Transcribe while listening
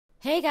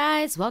Hey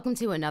guys, welcome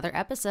to another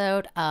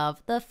episode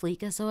of the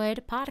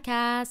Fleekazoid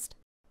podcast.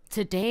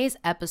 Today's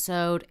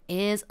episode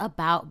is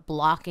about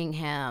blocking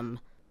him.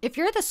 If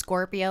you're the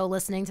Scorpio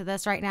listening to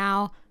this right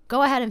now,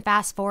 go ahead and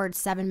fast forward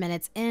 7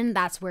 minutes in.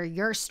 That's where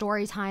your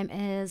story time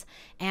is.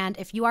 And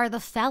if you are the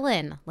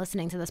felon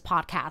listening to this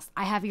podcast,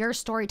 I have your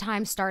story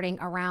time starting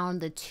around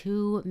the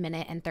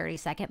 2-minute and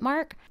 30-second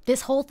mark.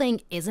 This whole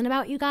thing isn't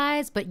about you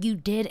guys, but you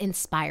did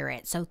inspire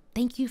it. So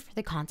thank you for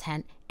the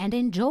content and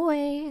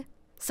enjoy.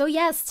 So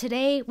yes,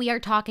 today we are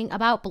talking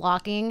about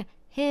blocking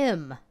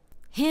him.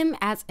 Him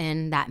as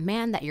in that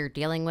man that you're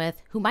dealing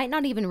with who might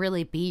not even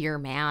really be your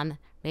man,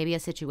 maybe a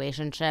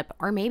situationship,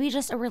 or maybe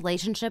just a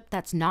relationship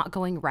that's not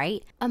going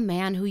right. A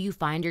man who you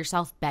find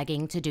yourself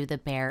begging to do the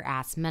bare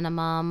ass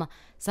minimum,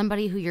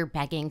 somebody who you're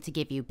begging to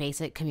give you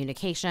basic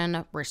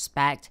communication,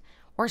 respect,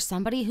 or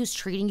somebody who's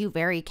treating you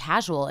very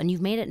casual and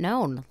you've made it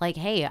known, like,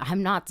 hey,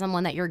 I'm not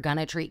someone that you're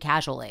gonna treat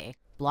casually.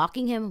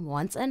 Blocking him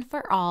once and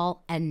for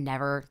all and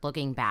never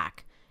looking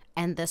back.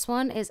 And this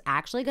one is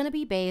actually going to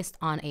be based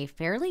on a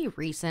fairly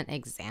recent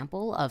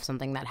example of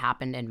something that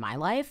happened in my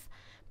life,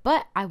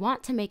 but I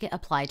want to make it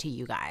apply to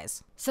you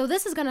guys. So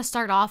this is going to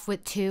start off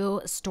with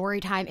 2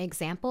 storytime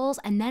examples,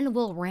 and then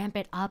we'll ramp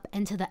it up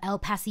into the El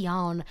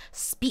Pasión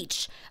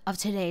speech of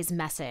today's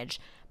message.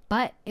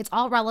 But it's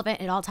all relevant,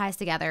 it all ties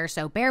together,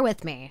 so bear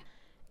with me.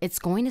 It's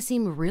going to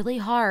seem really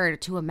hard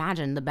to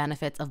imagine the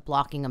benefits of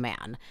blocking a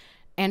man.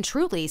 And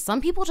truly, some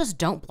people just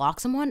don't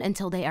block someone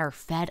until they are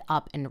fed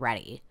up and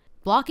ready.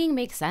 Blocking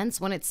makes sense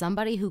when it's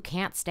somebody who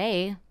can't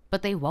stay,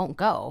 but they won't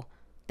go.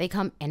 They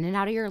come in and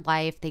out of your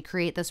life. They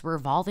create this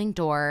revolving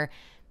door.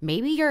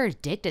 Maybe you're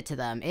addicted to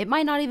them. It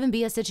might not even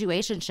be a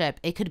situationship.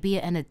 It could be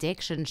an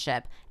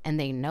addictionship, and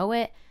they know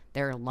it.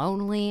 They're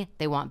lonely.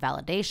 They want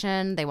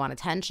validation. They want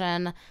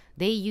attention.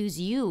 They use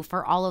you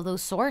for all of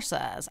those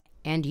sources.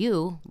 And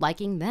you,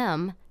 liking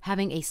them,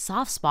 having a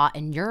soft spot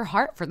in your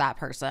heart for that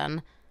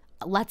person,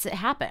 lets it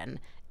happen.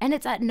 And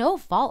it's at no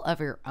fault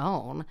of your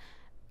own.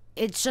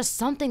 It's just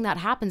something that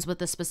happens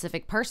with a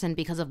specific person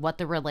because of what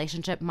the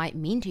relationship might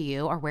mean to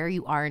you or where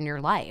you are in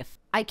your life.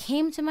 I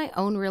came to my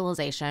own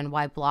realization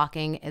why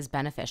blocking is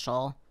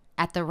beneficial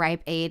at the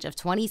ripe age of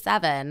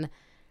 27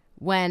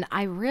 when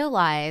I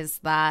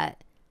realized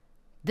that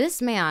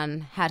this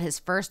man had his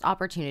first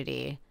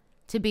opportunity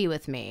to be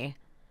with me,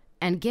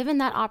 and given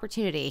that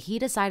opportunity, he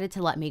decided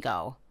to let me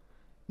go.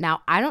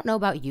 Now, I don't know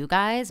about you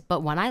guys,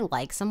 but when I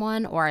like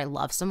someone or I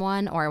love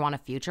someone or I want a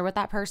future with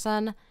that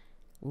person,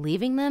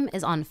 leaving them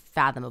is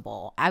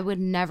unfathomable. I would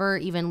never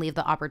even leave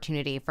the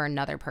opportunity for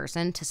another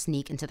person to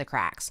sneak into the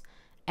cracks,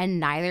 and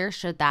neither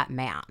should that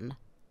man.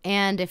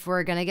 And if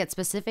we're gonna get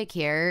specific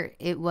here,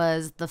 it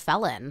was the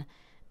felon.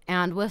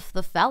 And with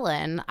the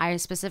felon, I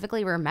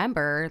specifically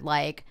remember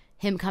like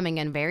him coming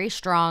in very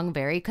strong,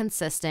 very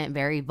consistent,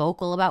 very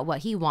vocal about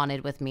what he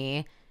wanted with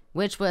me,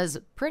 which was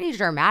pretty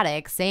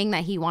dramatic, saying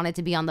that he wanted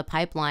to be on the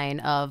pipeline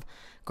of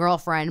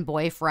girlfriend,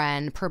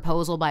 boyfriend,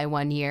 proposal by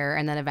 1 year,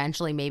 and then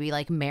eventually maybe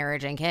like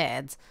marriage and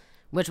kids,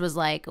 which was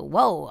like,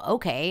 whoa,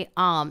 okay.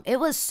 It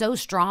was so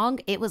strong.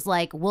 It was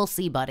like, we'll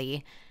see,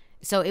 buddy.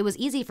 So it was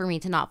easy for me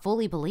to not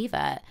fully believe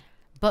it.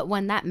 But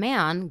when that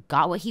man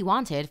got what he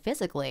wanted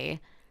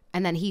physically,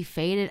 and then he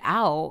faded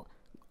out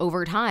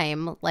over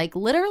time, like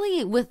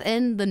literally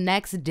within the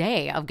next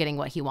day of getting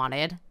what he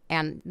wanted.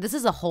 And this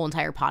is a whole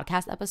entire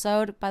podcast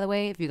episode, by the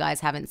way, if you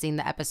guys haven't seen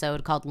the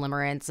episode called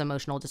Limerence,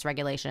 Emotional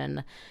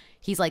Dysregulation.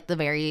 He's like the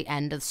very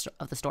end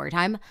of the story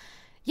time.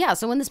 Yeah,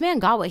 so when this man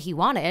got what he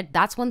wanted,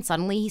 that's when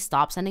suddenly he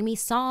stopped sending me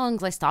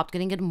songs. I stopped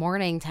getting good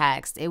morning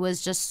texts. It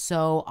was just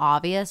so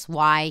obvious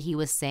why he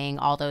was saying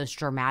all those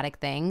dramatic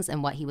things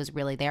and what he was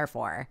really there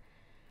for.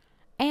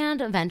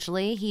 And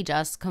eventually, he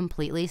just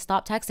completely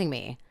stopped texting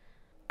me.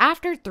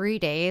 After 3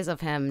 days of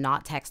him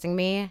not texting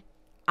me,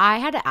 I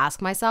had to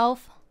ask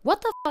myself,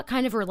 what the fuck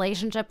kind of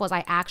relationship was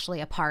I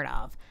actually a part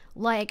of?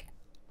 Like,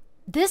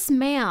 this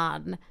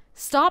man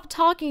stopped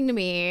talking to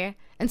me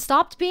and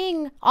stopped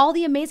being all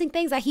the amazing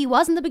things that he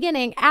was in the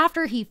beginning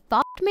after he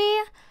fucked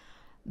me.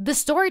 The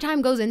story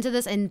time goes into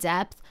this in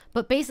depth,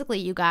 but basically,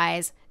 you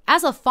guys,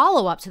 as a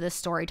follow-up to this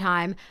story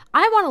time,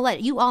 I want to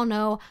let you all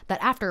know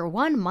that after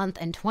 1 month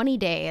and 20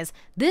 days,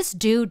 this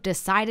dude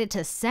decided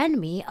to send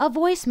me a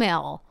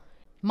voicemail.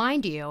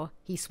 Mind you,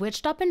 he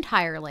switched up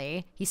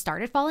entirely. He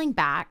started falling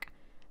back.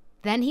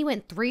 Then he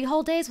went 3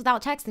 whole days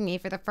without texting me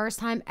for the first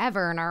time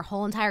ever in our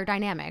whole entire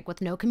dynamic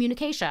with no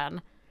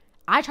communication.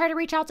 I tried to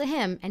reach out to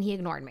him and he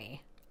ignored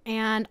me.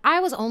 And I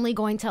was only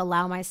going to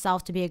allow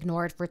myself to be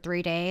ignored for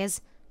 3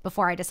 days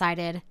before I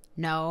decided,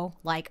 no,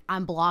 like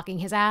I'm blocking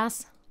his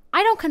ass.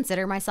 I don't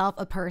consider myself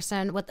a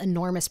person with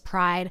enormous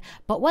pride,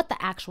 but what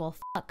the actual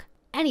fuck?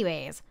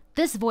 Anyways,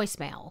 this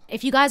voicemail.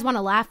 If you guys want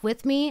to laugh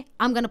with me,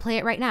 I'm going to play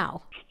it right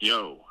now.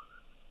 Yo,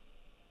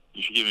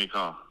 you should give me a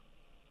call.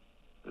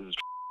 This is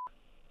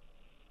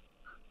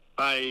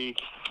Bye.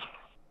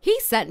 He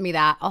sent me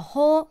that a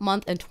whole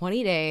month and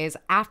 20 days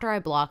after I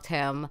blocked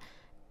him.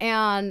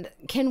 And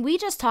can we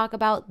just talk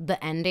about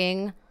the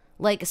ending?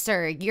 Like,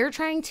 sir, you're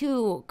trying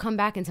to come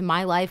back into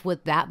my life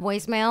with that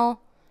voicemail?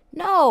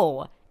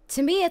 No.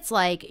 To me, it's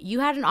like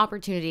you had an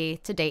opportunity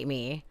to date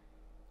me.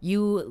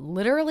 You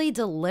literally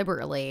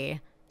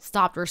deliberately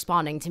stopped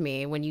responding to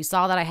me when you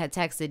saw that I had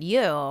texted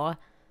you,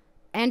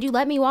 and you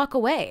let me walk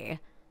away.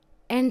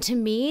 And to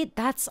me,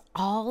 that's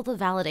all the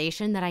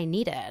validation that I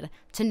needed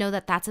to know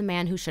that that's a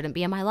man who shouldn't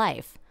be in my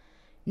life.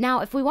 Now,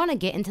 if we want to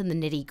get into the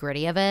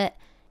nitty-gritty of it,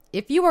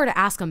 if you were to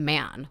ask a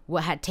man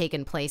what had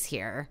taken place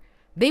here,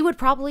 they would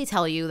probably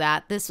tell you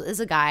that this is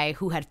a guy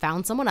who had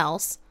found someone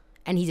else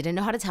and he didn't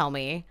know how to tell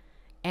me.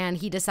 And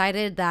he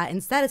decided that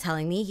instead of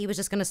telling me, he was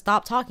just going to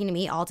stop talking to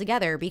me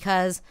altogether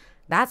because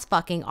that's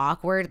fucking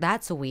awkward.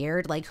 That's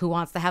weird. Like, who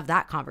wants to have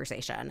that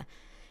conversation?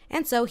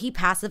 And so he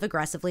passive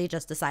aggressively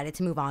just decided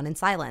to move on in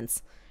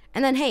silence.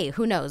 And then, hey,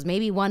 who knows?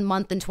 Maybe 1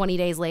 month and 20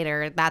 days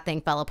later, that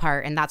thing fell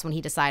apart. And that's when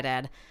he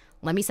decided,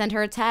 let me send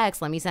her a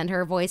text. Let me send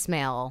her a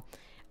voicemail.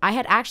 I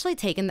had actually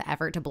taken the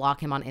effort to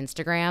block him on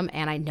Instagram,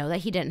 and I know that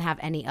he didn't have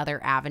any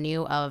other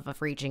avenue of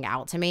reaching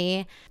out to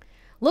me.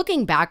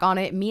 Looking back on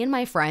it, me and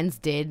my friends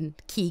did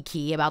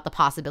key about the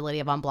possibility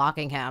of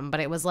unblocking him, but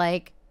it was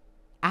like,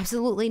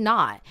 absolutely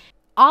not.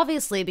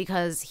 Obviously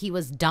because he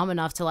was dumb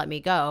enough to let me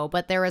go,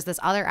 but there was this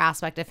other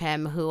aspect of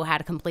him who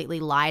had completely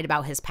lied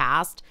about his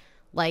past.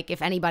 Like,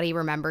 if anybody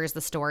remembers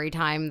the story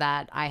time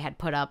that I had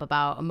put up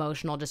about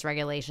emotional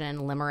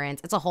dysregulation,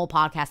 limerence, it's a whole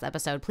podcast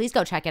episode. Please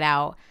go check it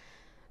out.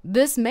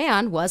 This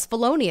man was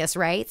felonious,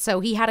 right? So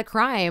he had a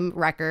crime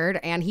record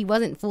and he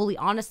wasn't fully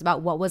honest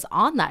about what was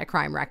on that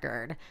crime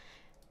record.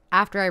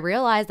 After I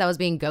realized I was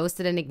being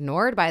ghosted and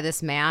ignored by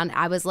this man,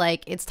 I was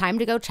like, it's time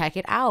to go check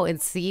it out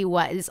and see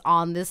what is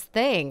on this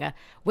thing.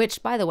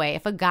 Which, by the way,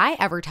 if a guy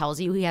ever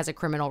tells you he has a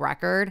criminal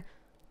record,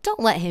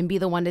 don't let him be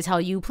the one to tell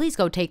you. Please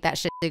go take that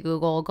shit to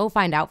Google. Go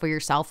find out for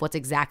yourself what's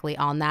exactly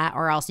on that,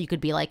 or else you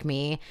could be like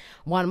me,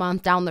 1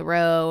 month down the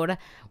road,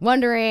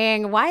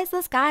 wondering, why is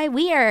this guy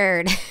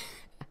weird?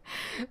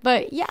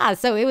 But yeah,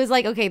 so it was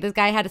like, okay, this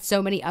guy had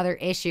so many other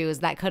issues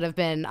that could have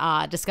been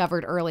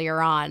discovered earlier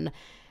on.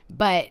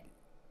 But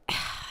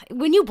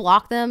when you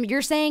block them,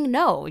 you're saying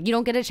no. You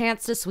don't get a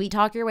chance to sweet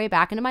talk your way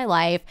back into my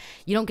life.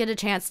 You don't get a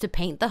chance to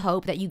paint the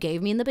hope that you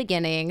gave me in the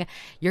beginning.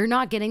 You're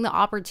not getting the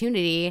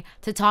opportunity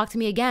to talk to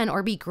me again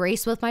or be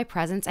graced with my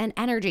presence and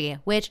energy,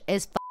 which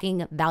is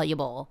fucking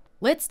valuable.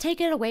 Let's take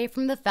it away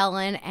from the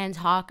felon and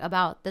talk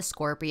about the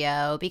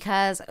Scorpio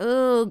because,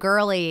 ooh,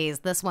 girlies,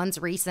 this one's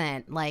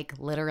recent, like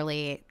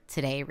literally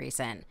today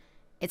recent.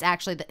 It's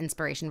actually the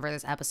inspiration for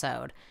this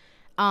episode.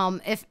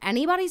 If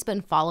anybody's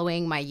been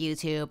following my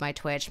YouTube, my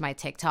Twitch, my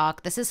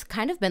TikTok, this has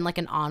kind of been like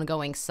an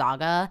ongoing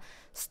saga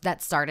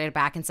that started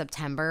back in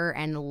September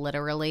and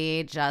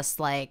literally just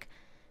like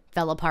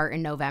fell apart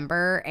in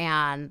November.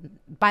 And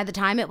by the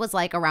time it was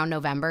like around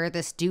November,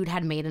 this dude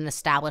had made an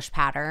established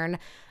pattern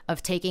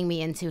of taking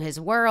me into his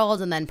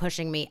world and then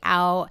pushing me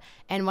out.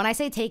 And when I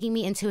say taking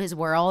me into his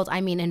world,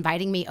 I mean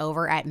inviting me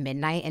over at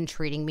midnight and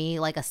treating me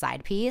like a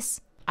side piece.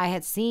 I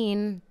had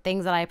seen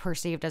things that I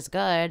perceived as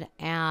good,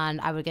 and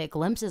I would get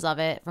glimpses of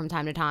it from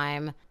time to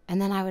time, and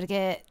then I would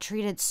get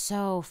treated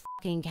so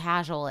fucking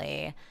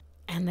casually.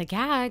 And the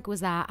gag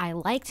was that I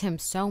liked him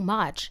so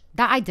much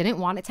that I didn't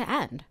want it to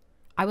end.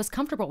 I was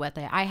comfortable with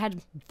it. I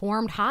had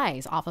formed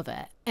highs off of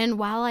it. And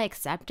while I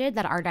accepted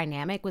that our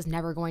dynamic was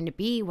never going to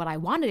be what I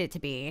wanted it to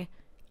be,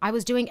 I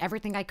was doing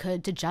everything I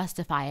could to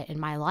justify it in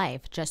my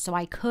life just so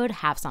I could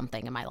have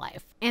something in my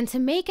life. And to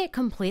make it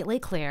completely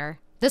clear,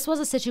 this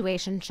was a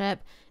situationship,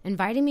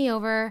 inviting me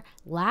over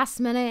last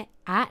minute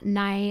at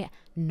night,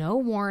 no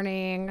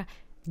warning,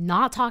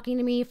 not talking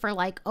to me for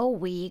like a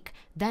week,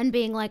 then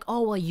being like,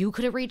 oh, well, you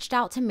could have reached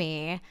out to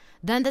me.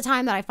 Then the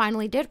time that I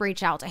finally did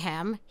reach out to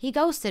him, he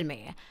ghosted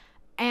me.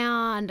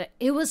 And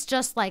it was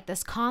just like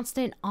this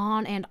constant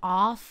on and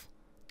off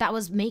that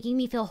was making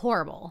me feel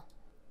horrible.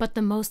 But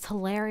the most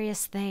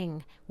hilarious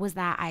thing was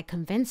that I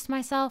convinced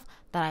myself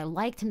that I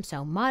liked him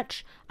so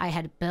much. I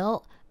had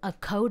built a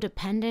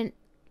codependent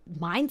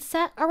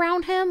mindset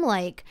around him.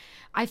 Like,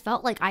 I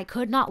felt like I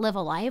could not live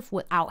a life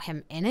without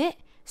him in it.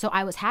 So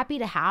I was happy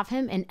to have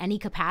him in any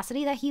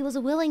capacity that he was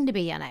willing to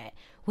be in it,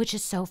 which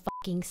is so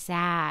fucking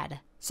sad.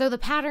 So the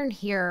pattern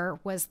here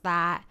was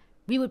that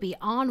we would be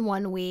on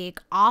 1 week,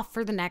 off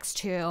for the next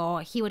 2.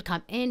 He would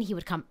come in, he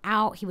would come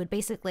out. He would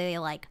basically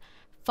like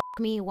fuck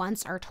me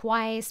once or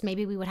twice.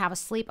 Maybe we would have a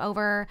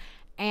sleepover.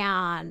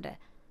 And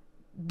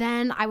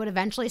then I would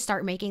eventually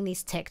start making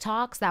these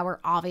TikToks that were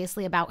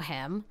obviously about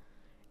him.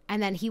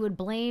 And then he would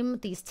blame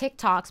these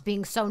TikToks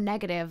being so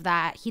negative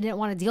that he didn't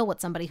want to deal with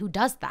somebody who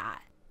does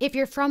that. If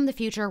you're from the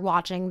future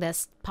watching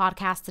this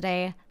podcast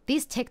today,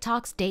 these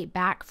TikToks date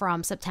back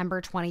from September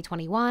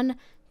 2021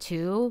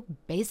 to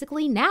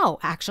basically now,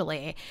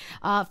 actually,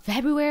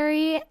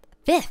 February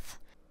 5th.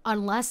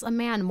 Unless a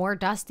man more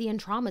dusty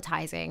and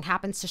traumatizing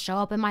happens to show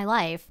up in my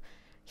life,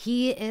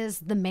 he is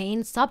the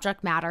main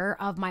subject matter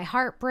of my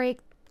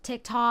heartbreak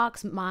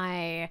TikToks,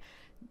 my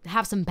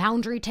have some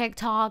boundary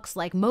TikToks.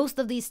 Like, most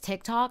of these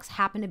TikToks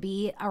happen to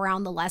be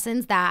around the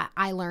lessons that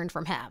I learned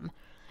from him.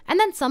 And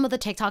then some of the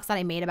TikToks that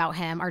I made about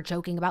him are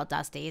joking about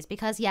Dusties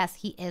because, yes,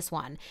 he is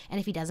one. And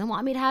if he doesn't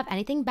want me to have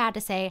anything bad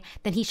to say,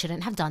 then he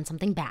shouldn't have done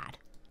something bad.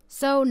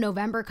 So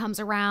November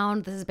comes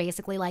around. This is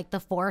basically like the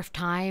 4th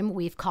time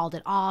we've called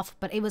it off,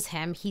 but it was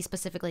him. He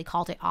specifically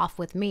called it off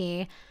with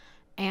me,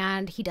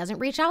 and he doesn't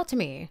reach out to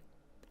me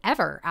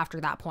ever after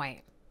that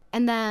point.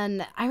 And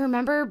then I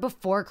remember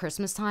before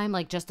Christmas time,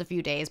 like just a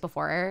few days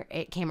before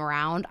it came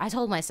around, I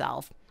told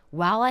myself,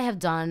 while I have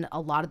done a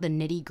lot of the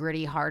nitty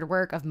gritty hard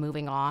work of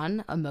moving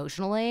on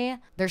emotionally,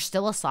 there's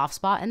still a soft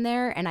spot in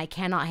there, and I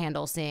cannot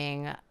handle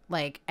seeing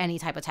like any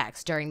type of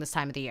text during this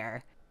time of the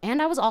year. And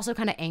I was also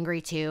kind of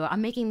angry too.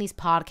 I'm making these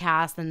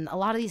podcasts and a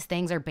lot of these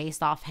things are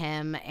based off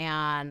him,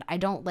 and I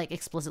don't like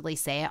explicitly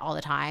say it all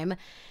the time.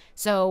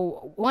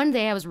 So one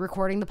day I was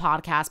recording the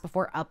podcast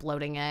before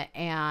uploading it,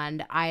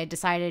 and I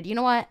decided, you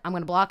know what? I'm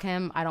going to block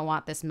him. I don't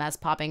want this mess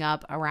popping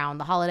up around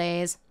the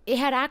holidays. It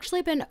had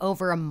actually been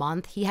over a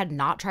month. He had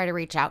not tried to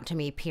reach out to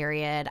me,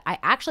 period. I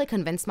actually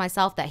convinced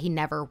myself that he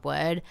never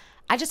would.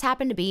 I just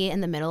happened to be in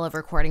the middle of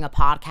recording a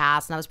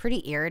podcast, and I was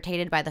pretty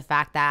irritated by the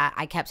fact that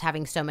I kept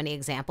having so many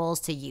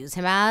examples to use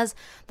him as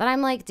that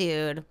I'm like,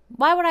 dude,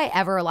 why would I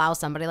ever allow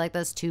somebody like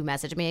this to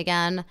message me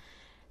again?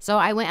 So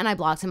I went and I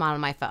blocked him on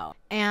my phone.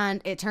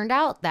 And it turned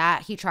out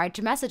that he tried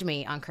to message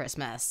me on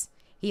Christmas.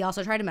 He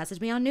also tried to message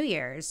me on New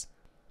Year's.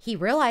 He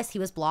realized he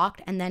was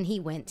blocked, and then he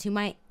went to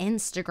my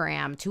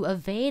Instagram to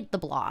evade the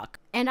block.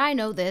 And I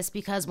know this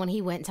because when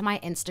he went to my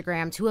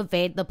Instagram to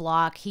evade the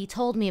block, he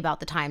told me about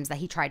the times that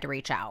he tried to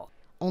reach out,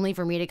 only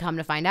for me to come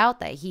to find out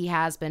that he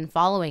has been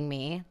following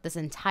me this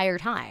entire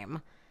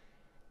time.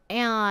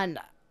 And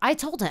I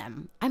told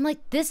him, I'm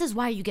like, this is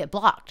why you get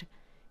blocked,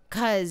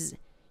 because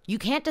you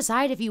can't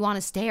decide if you want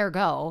to stay or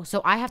go.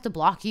 So I have to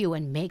block you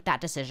and make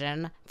that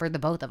decision for the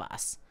both of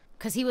us.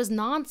 Because he was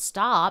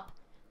nonstop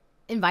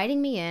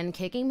inviting me in,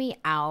 kicking me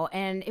out.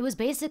 And it was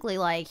basically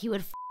like he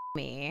would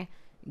me,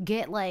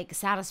 get like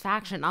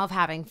satisfaction of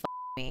having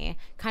me,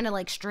 kind of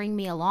like string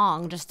me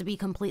along just to be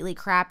completely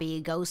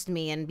crappy, ghost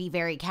me, and be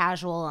very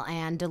casual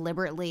and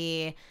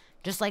deliberately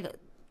just like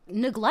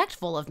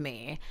neglectful of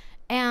me.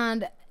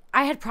 And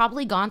I had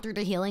probably gone through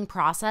the healing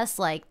process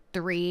like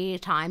 3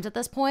 times at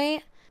this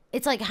point.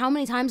 It's like, how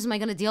many times am I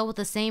going to deal with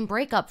the same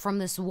breakup from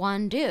this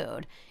one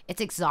dude? It's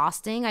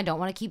exhausting. I don't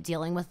want to keep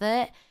dealing with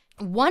it.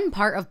 One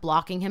part of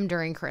blocking him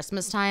during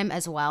Christmas time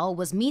as well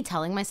was me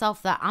telling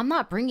myself that I'm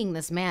not bringing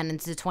this man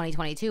into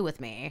 2022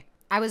 with me.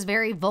 I was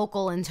very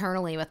vocal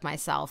internally with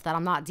myself that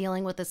I'm not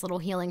dealing with this little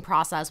healing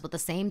process with the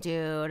same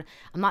dude.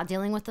 I'm not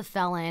dealing with the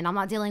felon. I'm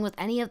not dealing with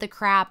any of the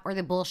crap or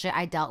the bullshit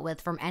I dealt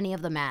with from any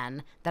of the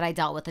men that I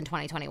dealt with in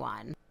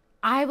 2021.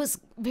 I was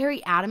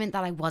very adamant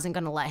that I wasn't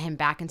going to let him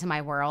back into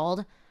my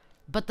world.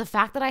 But the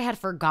fact that I had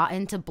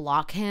forgotten to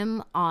block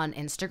him on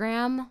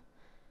Instagram,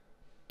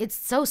 it's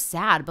so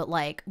sad. But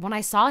like when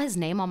I saw his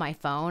name on my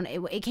phone,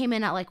 it came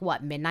in at like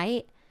what,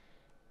 midnight?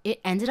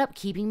 It ended up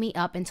keeping me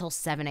up until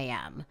 7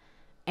 a.m.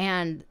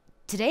 And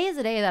today is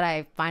the day that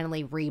I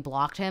finally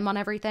re-blocked him on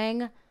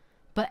everything.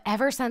 But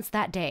ever since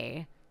that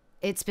day,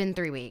 it's been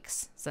 3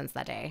 weeks since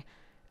that day,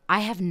 I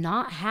have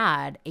not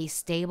had a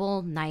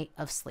stable night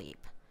of sleep.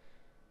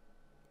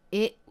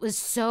 It was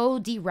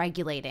so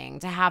deregulating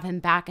to have him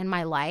back in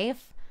my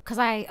life because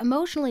I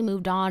emotionally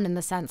moved on in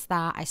the sense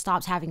that I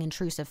stopped having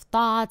intrusive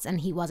thoughts, and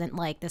he wasn't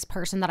like this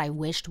person that I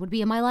wished would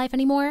be in my life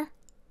anymore.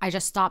 I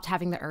just stopped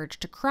having the urge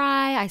to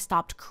cry. I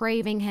stopped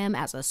craving him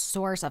as a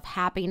source of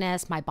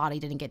happiness. My body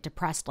didn't get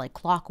depressed like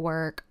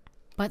clockwork.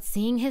 But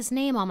seeing his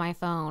name on my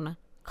phone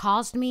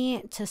caused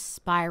me to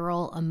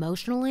spiral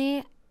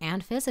emotionally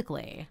and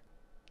physically.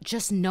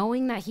 Just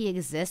knowing that he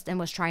exists and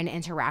was trying to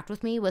interact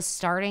with me was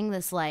starting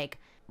this like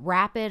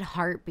rapid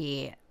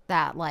heartbeat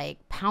that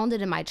like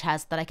pounded in my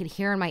chest that I could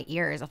hear in my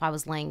ears if I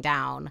was laying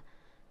down.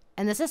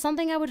 And this is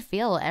something I would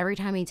feel every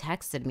time he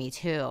texted me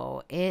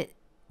too. It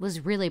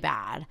was really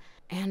bad.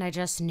 And I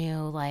just knew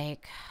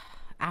like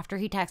after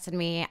he texted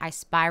me, I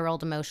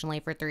spiraled emotionally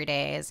for 3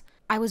 days.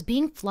 I was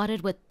being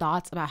flooded with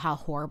thoughts about how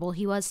horrible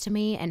he was to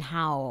me and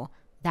how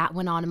that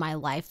went on in my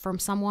life from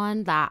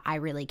someone that I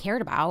really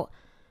cared about.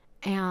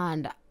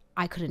 And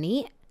I couldn't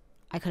eat.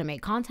 I couldn't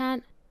make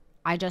content.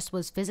 I just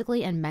was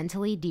physically and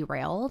mentally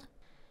derailed,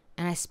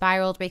 and I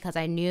spiraled because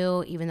I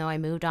knew even though I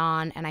moved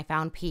on and I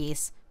found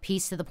peace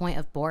to the point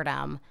of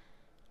boredom,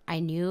 I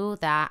knew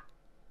that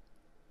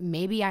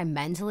maybe I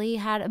mentally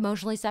had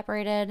emotionally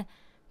separated,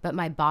 but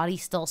my body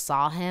still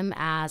saw him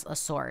as a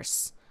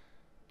source,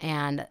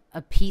 and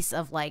a piece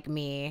of like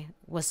me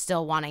was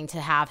still wanting to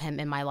have him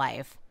in my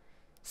life.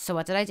 So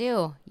what did I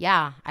do?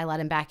 Yeah, I let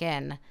him back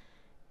in.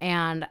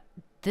 And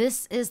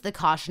this is the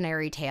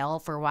cautionary tale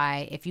for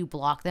why if you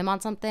block them on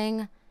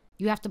something,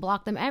 you have to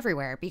block them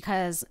everywhere,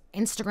 because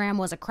Instagram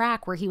was a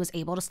crack where he was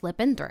able to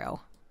slip in through.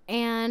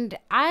 And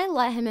I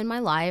let him in my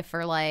life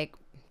for like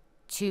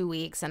 2.5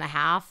 weeks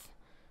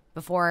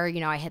before,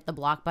 I hit the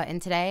block button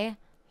today.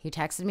 He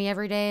texted me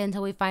every day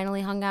until we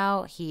finally hung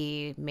out.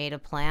 He made a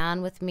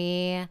plan with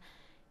me.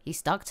 He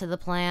stuck to the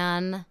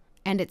plan.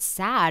 And it's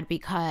sad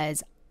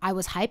because I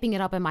was hyping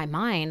it up in my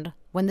mind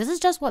when this is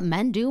just what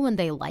men do when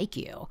they like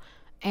you.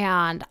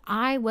 And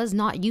I was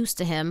not used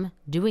to him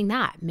doing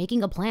that,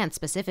 making a plan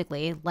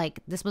specifically. Like,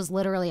 this was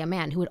literally a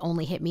man who would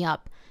only hit me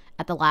up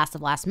at the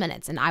last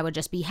minutes, and I would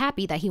just be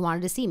happy that he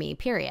wanted to see me,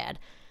 period.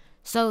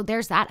 So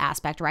there's that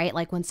aspect, right?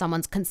 Like when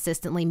someone's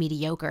consistently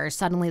mediocre,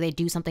 suddenly they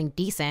do something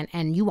decent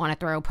and you want to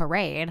throw a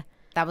parade.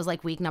 That was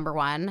like week number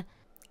 1.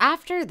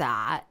 After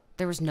that,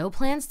 there was no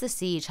plans to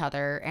see each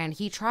other, and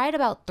he tried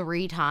about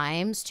 3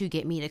 times to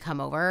get me to come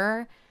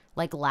over,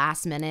 like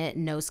last minute,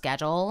 no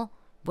schedule,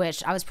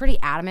 which I was pretty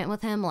adamant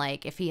with him.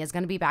 Like, if he is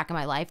going to be back in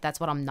my life, that's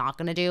what I'm not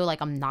going to do.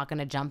 Like, I'm not going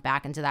to jump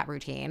back into that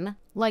routine.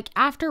 Like,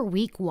 after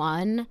week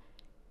 1,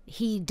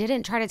 he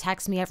didn't try to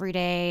text me every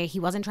day. He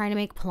wasn't trying to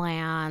make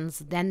plans.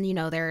 Then,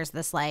 there's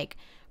this like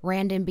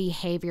random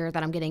behavior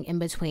that I'm getting in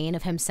between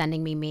of him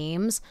sending me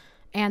memes.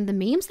 And the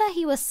memes that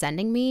he was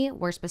sending me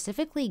were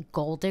specifically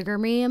gold digger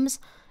memes.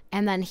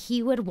 And then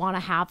he would want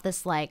to have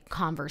this like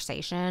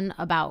conversation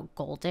about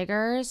gold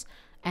diggers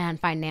and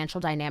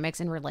financial dynamics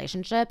in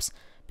relationships.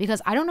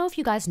 Because I don't know if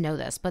you guys know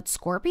this, but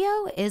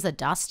Scorpio is a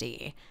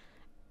dusty.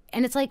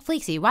 And it's like,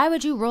 Fleeksie, why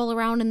would you roll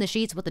around in the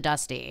sheets with a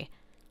dusty?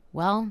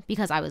 Well,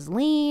 because I was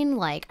lean.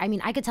 Like, I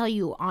mean, I could tell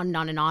you on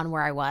and on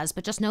where I was,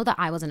 but just know that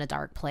I was in a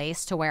dark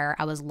place to where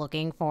I was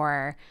looking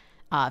for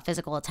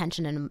physical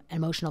attention and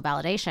emotional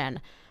validation.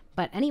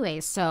 But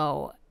anyways,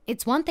 so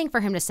it's one thing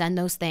for him to send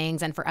those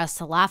things and for us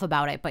to laugh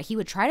about it, but he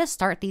would try to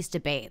start these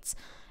debates.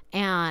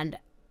 And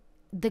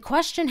the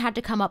question had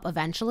to come up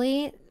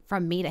eventually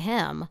from me to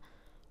him: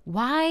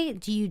 why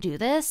do you do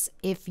this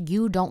if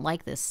you don't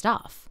like this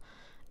stuff?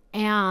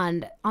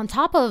 And on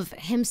top of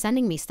him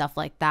sending me stuff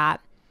like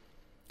that,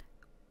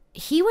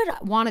 he would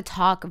want to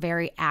talk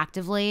very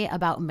actively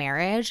about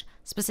marriage,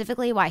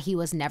 specifically why he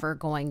was never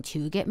going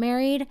to get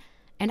married.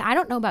 And I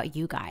don't know about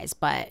you guys,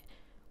 but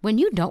when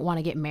you don't want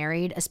to get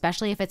married,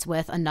 especially if it's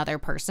with another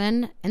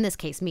person, in this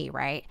case me,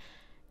 right?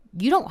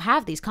 You don't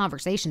have these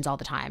conversations all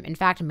the time. In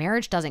fact,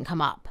 marriage doesn't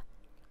come up.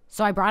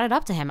 So I brought it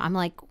up to him. I'm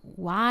like,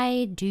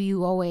 why do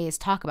you always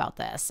talk about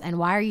this? And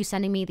why are you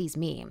sending me these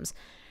memes?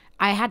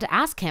 I had to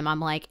ask him,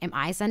 I'm like, am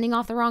I sending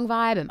off the wrong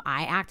vibe? Am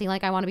I acting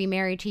like I want to be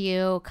married to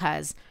you?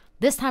 Because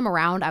this time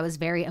around, I was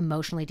very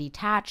emotionally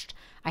detached.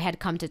 I had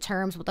come to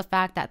terms with the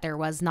fact that there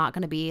was not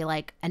going to be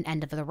like an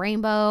end of the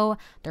rainbow.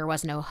 There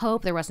was no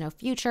hope. There was no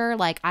future.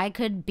 Like, I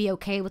could be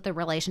okay with the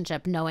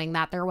relationship knowing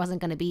that there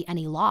wasn't going to be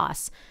any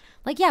loss.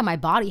 Like, yeah, my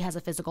body has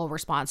a physical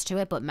response to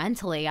it, but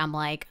mentally I'm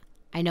like,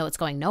 I know it's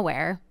going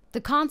nowhere. The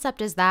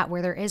concept is that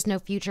where there is no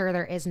future,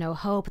 there is no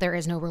hope, there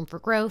is no room for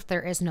growth,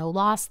 there is no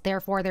loss,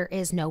 therefore there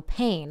is no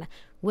pain,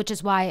 which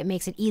is why it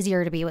makes it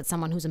easier to be with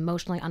someone who's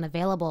emotionally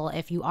unavailable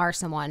if you are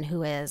someone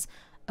who is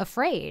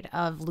afraid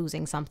of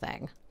losing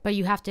something. But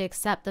you have to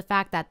accept the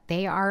fact that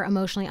they are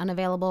emotionally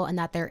unavailable and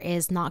that there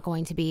is not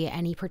going to be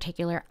any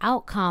particular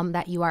outcome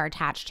that you are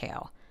attached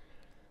to.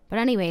 But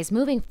anyways,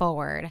 moving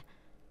forward,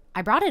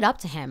 I brought it up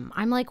to him.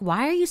 I'm like,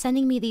 why are you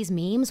sending me these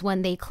memes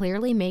when they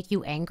clearly make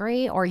you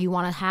angry or you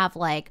want to have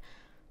like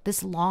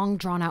this long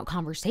drawn out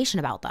conversation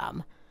about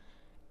them?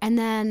 And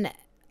then,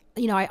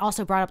 I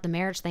also brought up the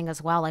marriage thing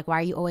as well. Like, why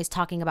are you always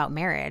talking about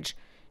marriage?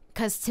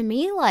 Because to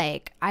me,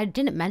 like, I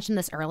didn't mention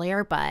this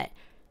earlier, but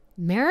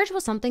marriage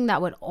was something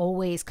that would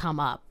always come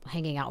up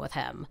hanging out with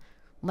him.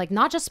 Like,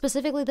 not just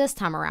specifically this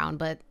time around,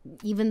 but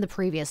even the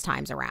previous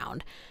times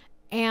around.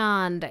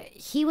 And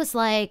he was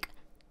like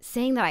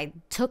saying that I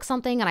took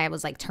something and I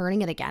was like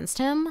turning it against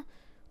him,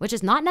 which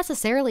is not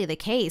necessarily the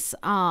case.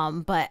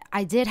 But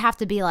I did have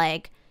to be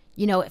like,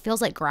 it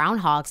feels like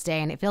Groundhog's Day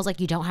and it feels like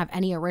you don't have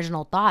any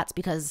original thoughts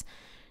because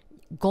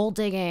gold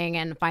digging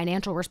and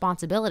financial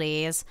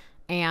responsibilities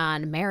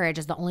and marriage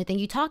is the only thing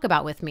you talk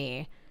about with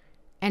me.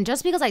 And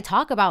just because I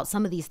talk about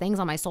some of these things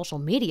on my social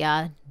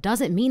media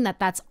doesn't mean that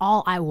that's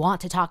all I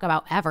want to talk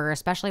about ever,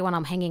 especially when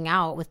I'm hanging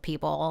out with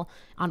people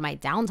on my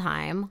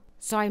downtime.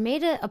 So I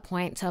made it a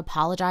point to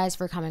apologize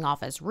for coming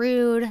off as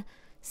rude,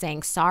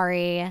 saying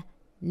sorry,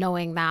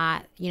 knowing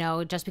that,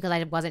 just because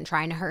I wasn't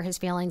trying to hurt his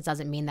feelings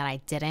doesn't mean that I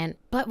didn't.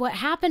 But what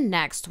happened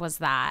next was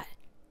that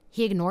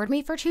he ignored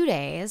me for 2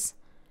 days.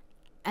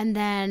 And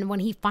then when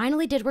he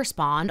finally did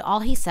respond,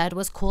 all he said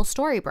was, "Cool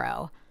story,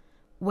 bro,"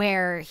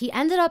 where he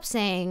ended up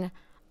saying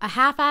a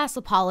half-ass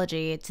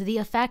apology to the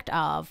effect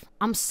of,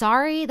 "I'm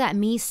sorry that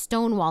me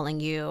stonewalling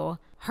you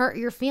hurt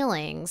your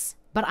feelings,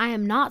 but I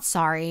am not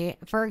sorry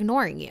for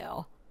ignoring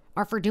you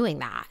or for doing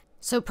that."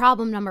 So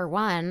problem number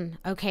 1,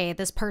 okay,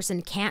 this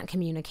person can't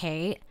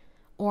communicate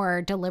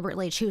or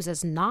deliberately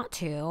chooses not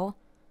to.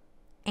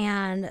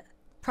 And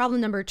problem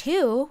number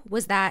 2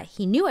 was that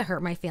he knew it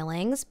hurt my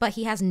feelings, but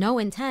he has no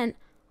intent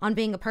on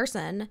being a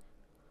person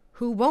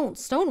who won't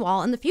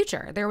stonewall in the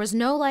future. There was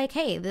no like,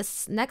 hey,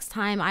 this next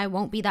time I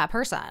won't be that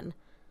person.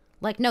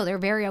 Like, no, they're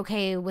very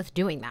okay with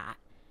doing that.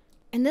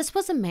 And this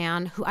was a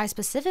man who I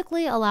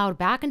specifically allowed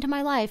back into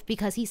my life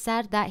because he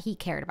said that he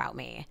cared about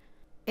me.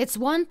 It's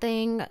one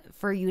thing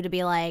for you to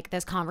be like,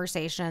 this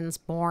conversation's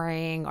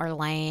boring or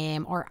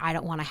lame or I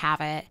don't want to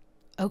have it.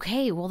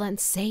 Okay, well then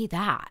say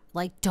that.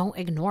 Like, don't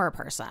ignore a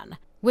person.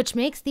 Which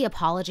makes the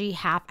apology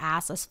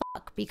half-ass as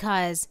fuck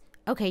because,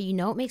 okay,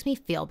 it makes me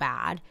feel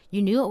bad.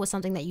 You knew it was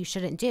something that you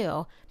shouldn't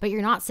do, but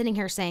you're not sitting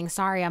here saying,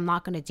 sorry, I'm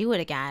not going to do it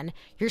again.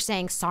 You're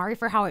saying sorry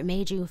for how it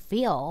made you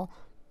feel,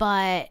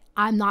 but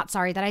I'm not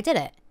sorry that I did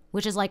it.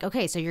 Which is like,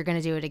 okay, so you're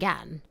gonna do it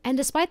again. And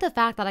despite the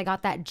fact that I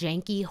got that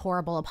janky,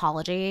 horrible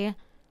apology,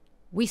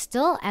 we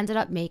still ended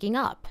up making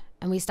up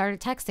and we started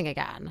texting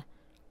again.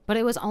 But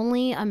it was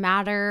only a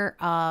matter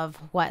of,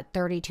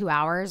 32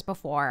 hours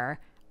before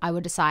I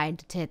would decide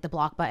to hit the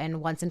block button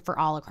once and for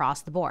all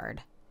across the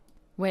board.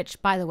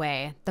 Which, by the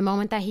way, the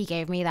moment that he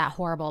gave me that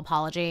horrible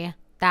apology,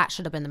 that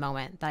should have been the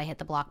moment that I hit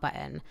the block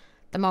button.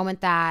 The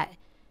moment that,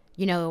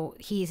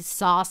 he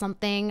saw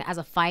something as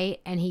a fight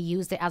and he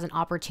used it as an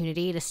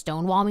opportunity to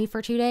stonewall me for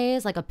 2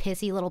 days like a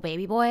pissy little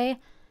baby boy,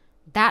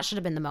 that should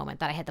have been the moment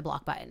that I hit the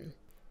block button.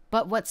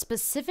 But what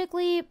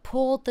specifically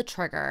pulled the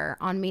trigger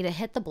on me to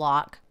hit the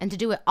block and to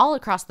do it all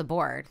across the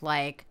board,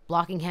 like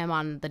blocking him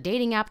on the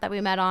dating app that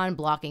we met on,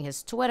 blocking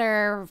his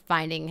Twitter,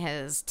 finding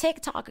his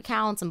TikTok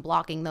accounts and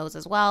blocking those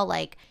as well.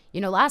 Like,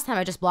 last time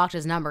I just blocked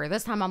his number.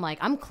 This time I'm like,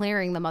 I'm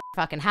clearing the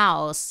motherfucking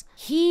house.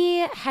 He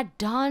had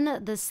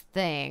done this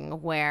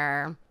thing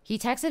where he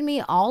texted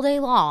me all day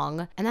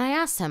long and then I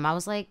asked him, I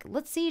was like,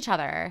 let's see each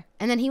other.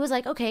 And then he was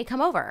like, okay,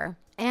 come over.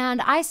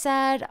 And I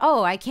said,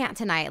 oh, I can't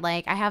tonight.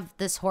 Like, I have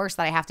this horse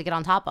that I have to get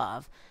on top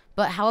of.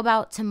 But how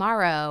about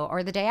tomorrow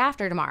or the day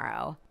after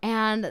tomorrow?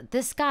 And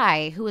this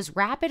guy who was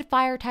rapid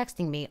fire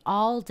texting me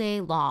all day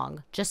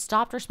long just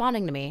stopped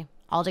responding to me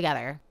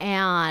altogether.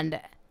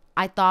 And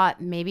I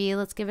thought, maybe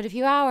let's give it a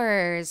few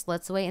hours.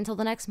 Let's wait until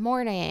the next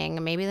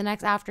morning, maybe the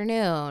next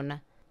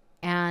afternoon.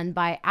 And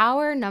by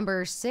hour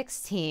number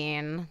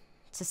 16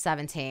 to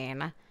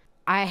 17,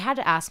 I had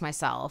to ask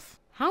myself,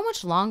 how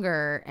much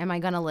longer am I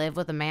going to live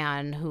with a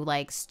man who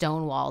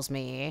stonewalls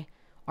me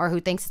or who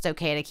thinks it's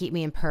okay to keep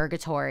me in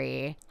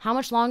purgatory? How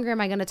much longer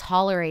am I going to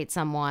tolerate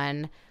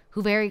someone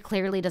who very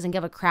clearly doesn't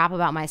give a crap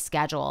about my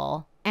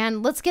schedule?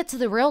 And let's get to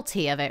the real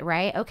tea of it,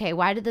 right? Okay,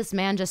 why did this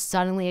man just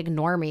suddenly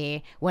ignore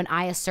me when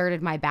I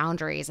asserted my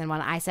boundaries and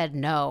when I said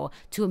no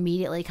to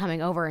immediately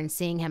coming over and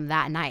seeing him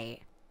that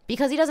night?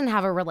 Because he doesn't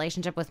have a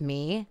relationship with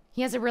me.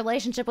 He has a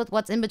relationship with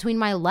what's in between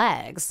my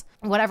legs.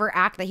 Whatever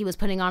act that he was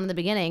putting on in the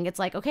beginning, it's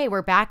like, okay,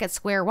 we're back at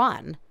square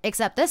one.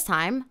 Except this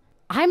time,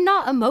 I'm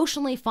not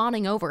emotionally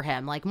fawning over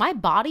him. Like, my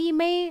body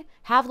may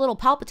have little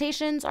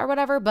palpitations or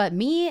whatever, but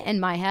me in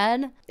my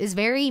head is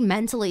very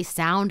mentally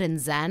sound and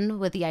zen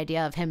with the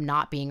idea of him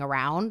not being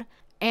around.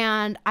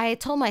 And I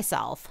told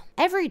myself,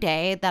 every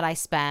day that I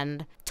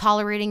spend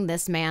tolerating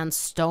this man's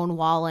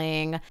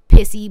stonewalling,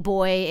 pissy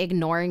boy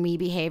ignoring me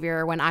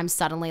behavior when I'm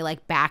suddenly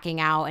backing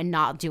out and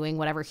not doing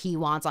whatever he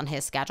wants on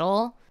his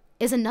schedule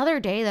is another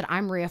day that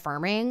I'm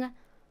reaffirming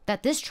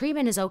that this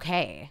treatment is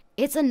okay.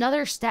 It's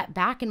another step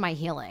back in my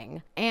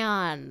healing.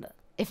 And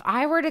if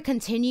I were to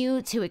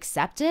continue to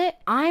accept it,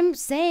 I'm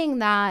saying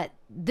that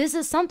this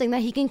is something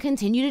that he can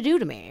continue to do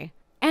to me.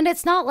 And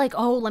it's not like,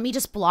 oh, let me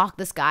just block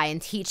this guy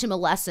and teach him a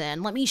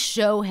lesson. Let me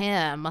show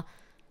him.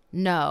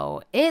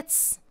 No,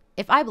 it's,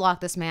 if I block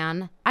this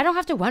man, I don't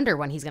have to wonder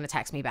when he's going to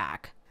text me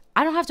back.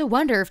 I don't have to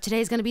wonder if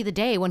today's going to be the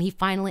day when he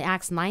finally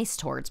acts nice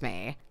towards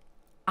me.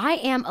 I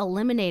am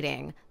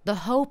eliminating the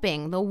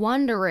hoping, the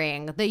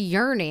wondering, the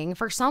yearning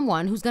for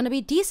someone who's going to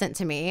be decent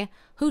to me,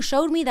 who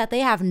showed me that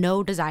they have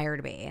no desire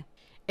to be.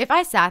 If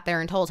I sat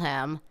there and told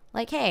him,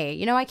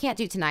 hey, I can't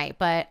do tonight,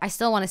 but I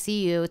still want to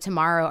see you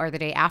tomorrow or the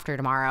day after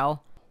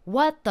tomorrow.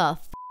 What the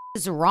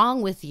is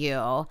wrong with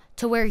you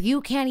to where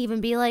you can't even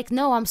be like,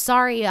 no, I'm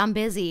sorry, I'm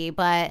busy,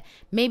 but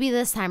maybe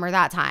this time or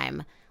that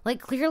time.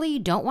 Clearly you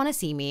don't want to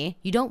see me.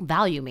 You don't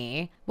value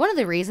me. One of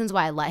the reasons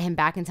why I let him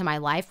back into my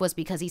life was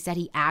because he said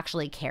he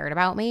actually cared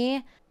about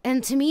me.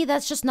 And to me,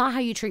 that's just not how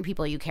you treat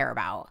people you care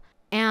about.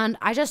 And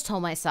I just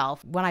told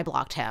myself when I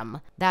blocked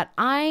him that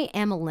I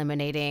am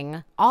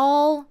eliminating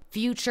all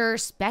future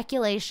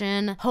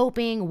speculation,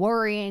 hoping,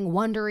 worrying,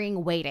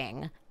 wondering,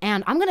 waiting.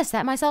 And I'm going to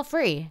set myself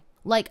free.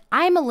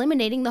 I'm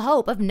eliminating the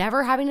hope of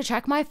never having to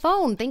check my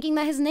phone, thinking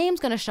that his name's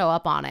going to show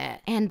up on it.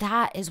 And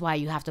that is why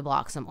you have to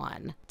block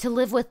someone, to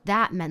live with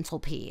that mental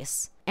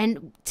peace.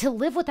 And to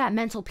live with that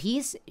mental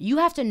peace, you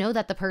have to know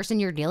that the person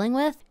you're dealing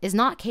with is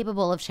not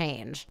capable of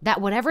change, that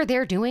whatever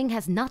they're doing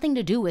has nothing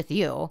to do with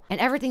you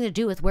and everything to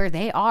do with where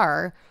they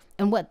are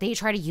and what they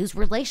try to use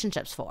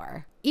relationships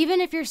for.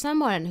 Even if you're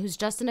someone who's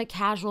just in a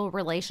casual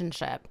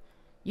relationship,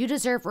 you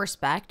deserve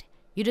respect.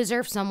 You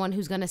deserve someone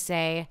who's going to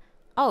say,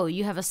 oh,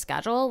 you have a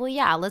schedule? Well,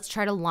 yeah, let's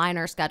try to line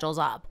our schedules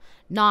up.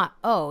 Not,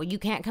 oh, you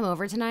can't come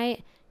over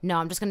tonight? No,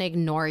 I'm just going to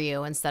ignore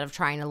you instead of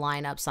trying to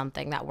line up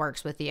something that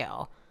works with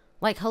you.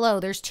 Hello,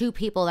 there's two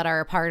people that are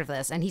a part of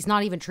this, and he's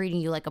not even treating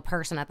you like a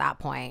person at that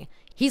point.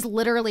 He's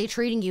literally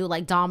treating you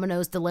like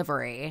Domino's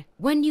delivery.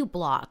 When you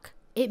block,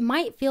 it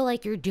might feel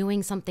like you're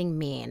doing something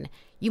mean.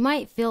 You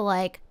might feel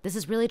like, this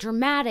is really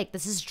dramatic,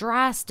 this is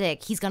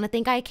drastic, he's going to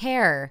think I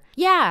care.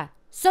 Yeah,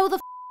 so the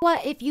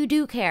what if you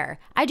do care?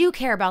 I do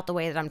care about the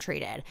way that I'm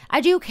treated.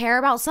 I do care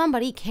about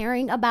somebody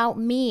caring about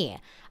me.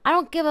 I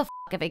don't give a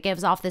if it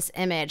gives off this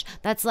image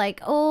that's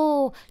like,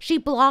 oh, she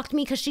blocked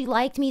me because she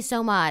liked me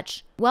so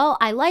much. Well,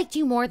 I liked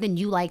you more than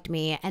you liked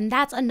me, and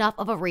that's enough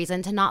of a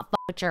reason to not fuck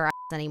with your ass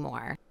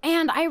anymore.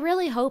 And I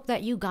really hope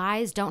that you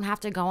guys don't have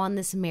to go on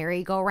this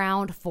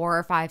merry-go-round 4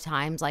 or 5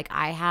 times like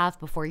I have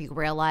before you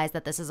realize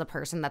that this is a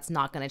person that's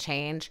not going to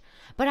change.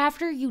 But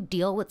after you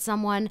deal with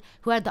someone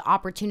who had the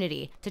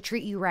opportunity to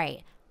treat you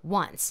right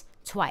once,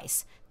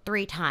 twice,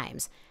 3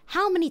 times,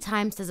 how many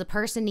times does a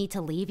person need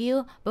to leave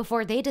you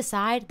before they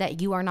decide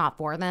that you are not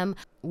for them?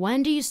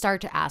 When do you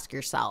start to ask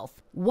yourself,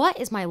 what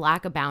is my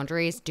lack of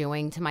boundaries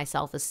doing to my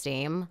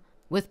self-esteem?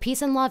 With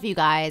peace and love, you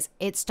guys,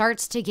 it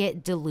starts to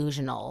get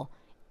delusional.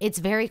 It's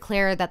very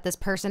clear that this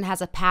person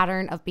has a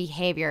pattern of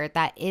behavior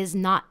that is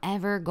not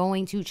ever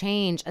going to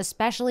change,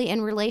 especially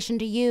in relation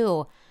to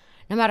you.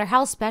 No matter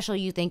how special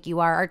you think you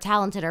are, or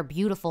talented, or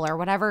beautiful, or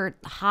whatever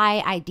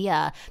high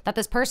idea that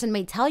this person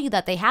may tell you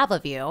that they have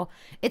of you,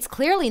 it's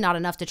clearly not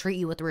enough to treat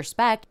you with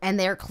respect, and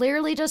they're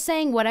clearly just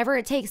saying whatever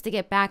it takes to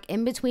get back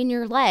in between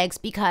your legs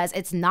because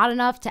it's not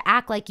enough to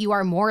act like you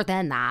are more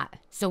than that.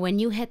 So when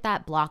you hit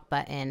that block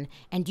button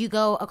and you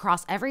go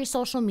across every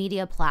social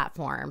media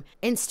platform,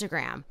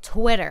 Instagram,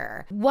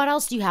 Twitter, what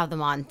else do you have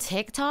them on?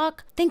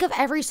 TikTok? Think of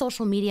every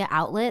social media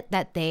outlet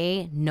that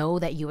they know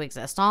that you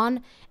exist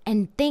on,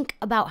 and think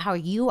about how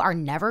you are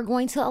never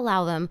going to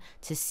allow them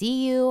to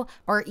see you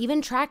or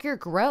even track your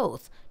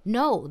growth.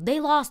 No,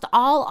 they lost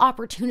all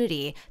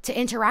opportunity to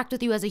interact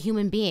with you as a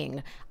human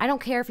being. I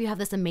don't care if you have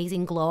this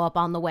amazing glow up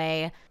on the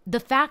way. The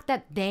fact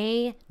that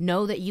they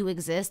know that you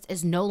exist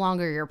is no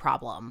longer your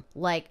problem.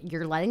 Like,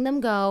 you're letting them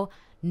go.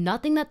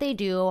 Nothing that they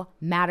do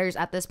matters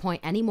at this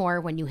point anymore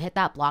when you hit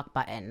that block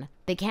button.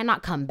 They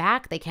cannot come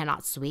back. They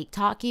cannot sweet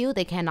talk you.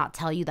 They cannot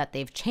tell you that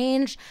they've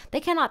changed. They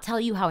cannot tell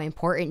you how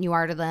important you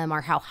are to them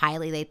or how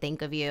highly they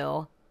think of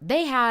you.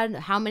 They had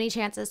how many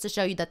chances to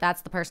show you that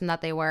that's the person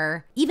that they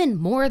were? Even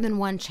more than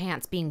one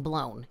chance being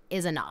blown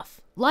is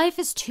enough. Life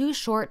is too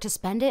short to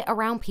spend it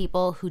around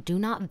people who do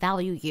not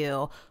value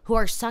you, who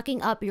are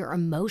sucking up your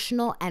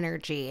emotional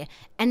energy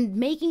and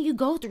making you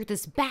go through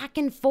this back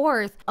and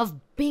forth of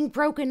being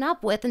broken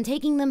up with and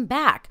taking them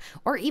back,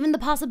 or even the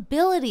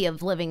possibility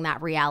of living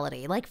that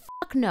reality. Like,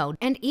 fuck no.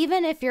 And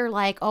even if you're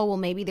like, oh, well,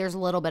 maybe there's a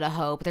little bit of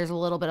hope, there's a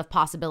little bit of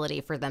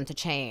possibility for them to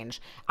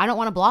change, I don't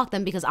want to block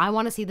them because I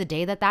want to see the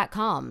day that that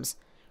comes.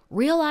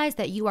 Realize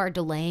that you are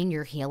delaying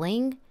your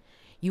healing.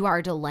 You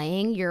are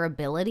delaying your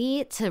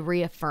ability to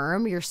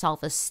reaffirm your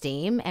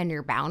self-esteem and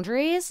your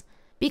boundaries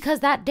because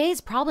that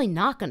day's probably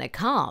not going to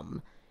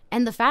come.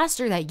 And the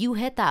faster that you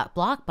hit that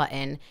block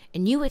button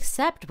and you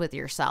accept with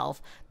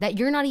yourself that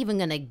you're not even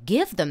going to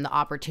give them the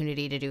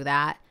opportunity to do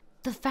that,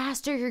 the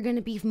faster you're going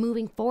to be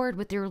moving forward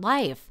with your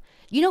life.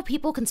 You know,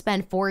 people can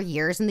spend 4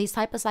 years in these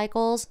type of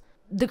cycles.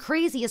 The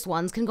craziest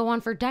ones can go on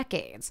for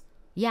decades.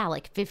 Yeah,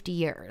 like 50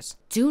 years.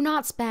 Do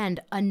not spend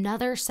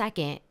another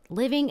second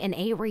living in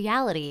a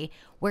reality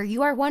where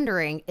you are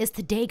wondering, is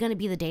today going to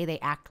be the day they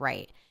act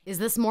right? Is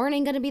this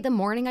morning going to be the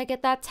morning I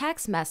get that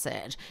text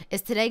message?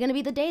 Is today going to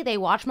be the day they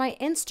watch my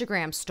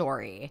Instagram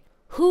story?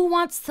 Who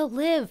wants to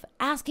live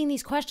asking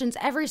these questions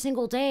every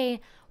single day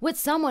with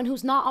someone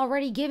who's not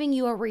already giving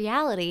you a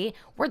reality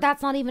where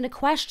that's not even a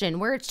question,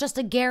 where it's just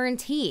a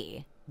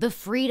guarantee? The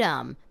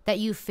freedom that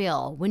you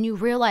feel when you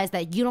realize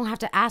that you don't have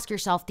to ask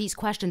yourself these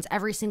questions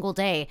every single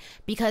day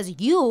because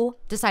you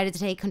decided to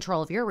take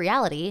control of your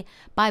reality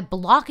by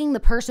blocking the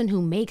person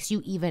who makes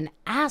you even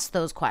ask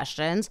those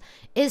questions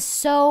is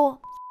so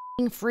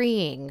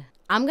freeing.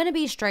 I'm going to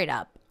be straight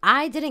up.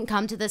 I didn't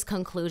come to this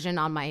conclusion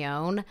on my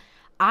own.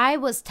 I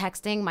was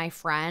texting my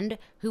friend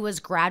who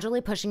was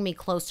gradually pushing me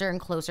closer and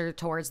closer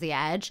towards the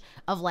edge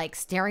of like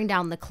staring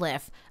down the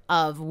cliff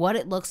of what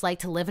it looks like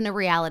to live in a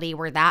reality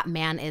where that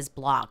man is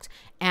blocked.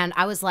 And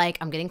I was like,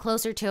 I'm getting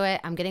closer to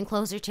it. I'm getting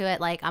closer to it.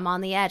 Like, I'm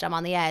on the edge. I'm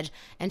on the edge.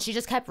 And she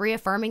just kept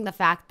reaffirming the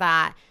fact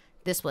that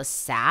this was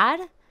sad.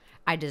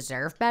 I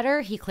deserve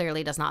better. He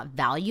clearly does not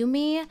value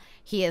me.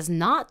 He is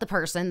not the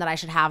person that I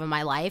should have in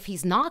my life.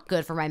 He's not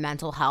good for my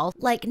mental health.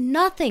 Like,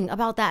 nothing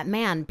about that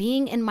man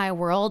being in my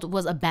world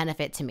was a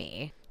benefit to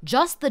me.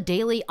 Just the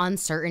daily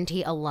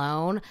uncertainty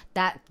alone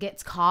that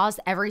gets caused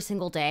every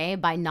single day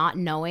by not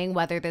knowing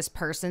whether this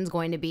person's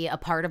going to be a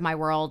part of my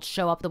world,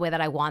 show up the way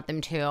that I want them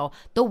to,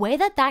 the way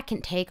that that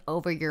can take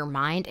over your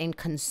mind and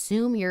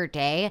consume your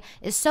day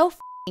is so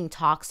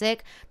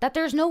toxic that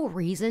there's no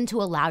reason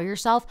to allow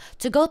yourself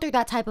to go through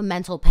that type of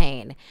mental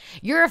pain.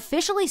 You're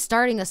officially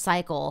starting a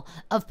cycle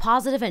of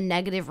positive and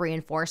negative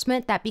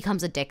reinforcement that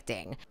becomes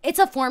addicting. It's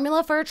a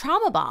formula for a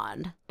trauma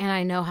bond. And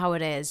I know how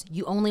it is.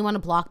 You only want to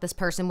block this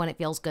person when it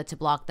feels good to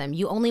block them.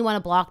 You only want to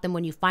block them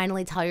when you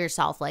finally tell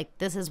yourself, like,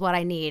 this is what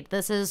I need.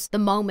 This is the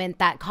moment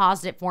that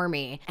caused it for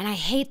me. And I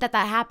hate that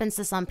that happens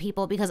to some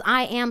people because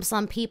I am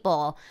some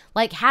people.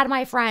 Like, had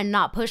my friend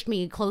not pushed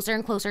me closer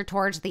and closer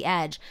towards the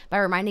edge by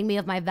reminding me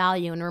of my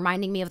value and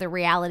reminding me of the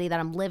reality that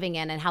I'm living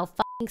in and how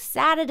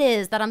sad it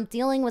is that I'm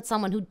dealing with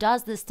someone who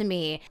does this to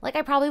me. Like,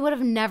 I probably would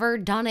have never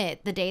done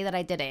it the day that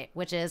I did it,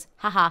 which is,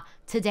 haha,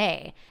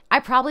 today. I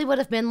probably would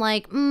have been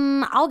like,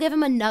 I'll give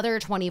him another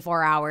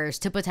 24 hours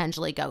to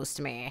potentially ghost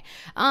me.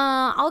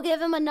 I'll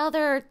give him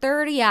another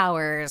 30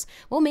 hours.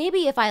 Well,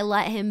 maybe if I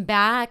let him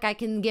back, I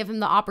can give him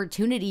the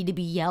opportunity to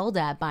be yelled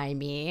at by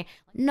me.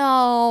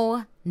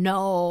 No.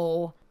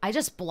 I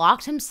just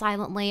blocked him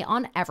silently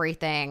on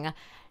everything.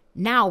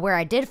 Now, where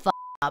I did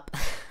up,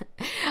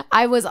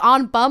 I was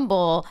on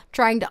Bumble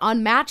trying to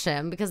unmatch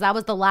him because that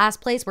was the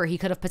last place where he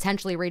could have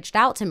potentially reached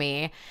out to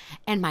me.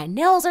 And my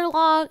nails are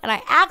long and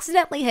I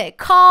accidentally hit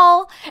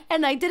call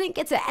and I didn't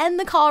get to end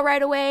the call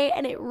right away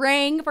and it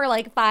rang for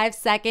like 5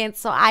 seconds.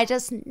 So I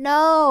just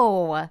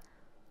know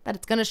that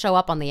it's going to show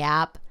up on the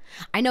app.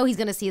 I know he's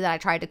going to see that I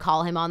tried to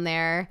call him on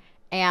there.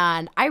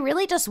 And I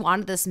really just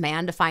wanted this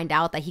man to find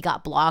out that he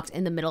got blocked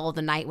in the middle of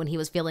the night when he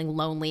was feeling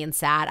lonely and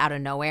sad out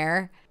of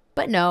nowhere.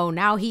 But no,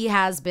 now he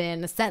has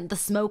been sent the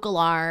smoke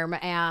alarm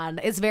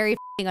and it's very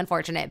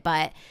unfortunate,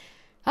 but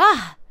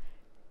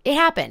it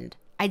happened.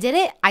 I did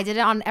it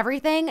on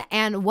everything.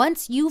 And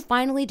once you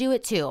finally do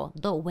it too,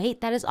 the weight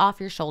that is off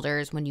your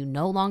shoulders when you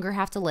no longer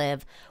have to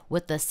live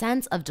with the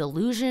sense of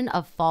delusion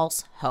of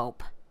false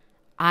hope.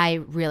 I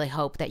really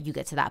hope that you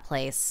get to that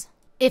place.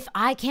 If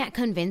I can't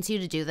convince you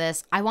to do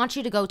this, I want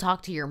you to go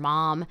talk to your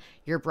mom,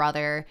 your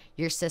brother,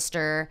 your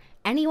sister,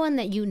 anyone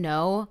that you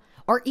know,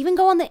 or even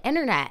go on the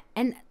internet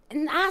and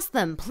ask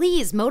them,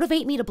 please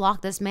motivate me to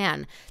block this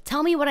man.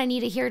 Tell me what I need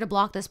to hear to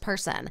block this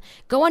person.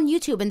 Go on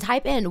YouTube and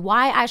type in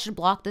why I should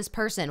block this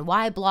person,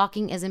 why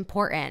blocking is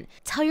important.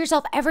 Tell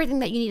yourself everything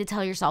that you need to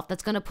tell yourself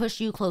that's going to push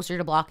you closer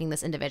to blocking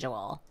this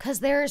individual. Because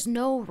there is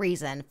no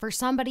reason for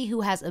somebody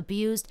who has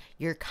abused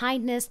your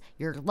kindness,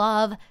 your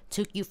love,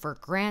 took you for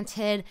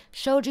granted,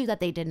 showed you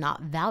that they did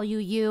not value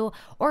you,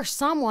 or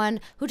someone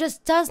who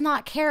just does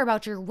not care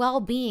about your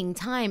well-being,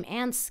 time,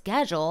 and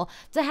schedule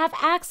to have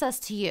access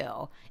to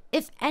you.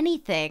 If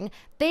anything,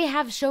 they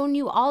have shown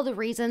you all the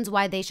reasons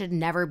why they should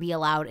never be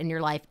allowed in your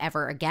life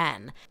ever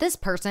again. This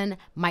person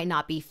might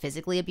not be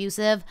physically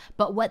abusive,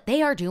 but what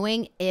they are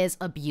doing is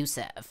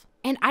abusive.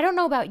 And I don't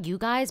know about you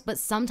guys, but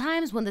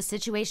sometimes when the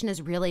situation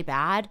is really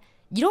bad,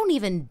 you don't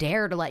even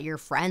dare to let your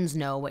friends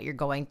know what you're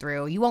going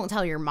through. You won't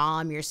tell your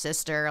mom, your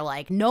sister,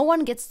 like no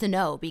one gets to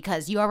know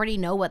because you already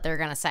know what they're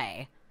gonna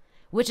say.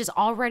 Which is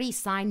already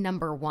sign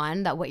number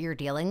one that what you're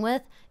dealing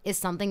with is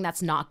something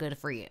that's not good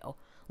for you.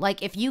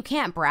 Like, if you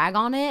can't brag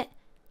on it,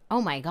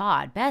 oh my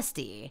God,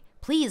 bestie,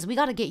 please, we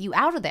got to get you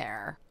out of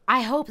there.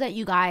 I hope that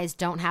you guys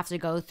don't have to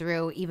go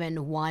through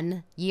even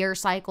 1 year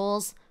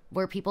cycles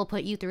where people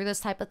put you through this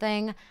type of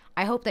thing.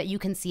 I hope that you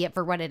can see it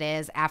for what it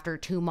is after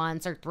 2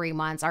 months or 3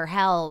 months, or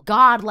hell,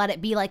 God, let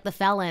it be like the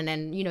felon.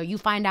 And, you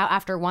find out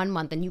after 1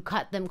 month and you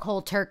cut them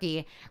cold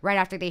turkey right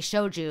after they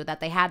showed you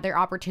that they had their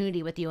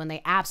opportunity with you and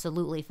they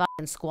absolutely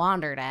fucking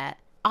squandered it.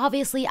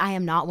 Obviously, I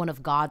am not one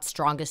of God's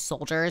strongest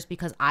soldiers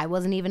because I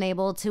wasn't even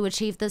able to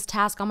achieve this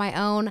task on my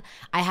own.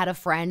 I had a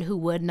friend who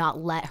would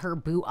not let her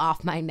boot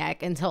off my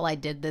neck until I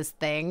did this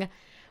thing.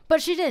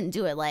 But she didn't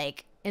do it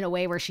like in a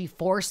way where she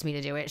forced me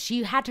to do it.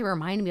 She had to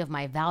remind me of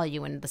my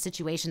value and the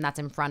situation that's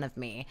in front of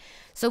me.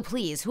 So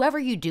please, whoever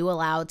you do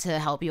allow to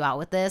help you out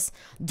with this,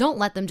 don't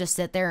let them just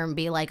sit there and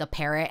be like a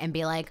parrot and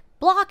be like,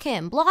 block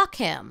him, block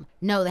him.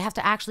 No, they have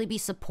to actually be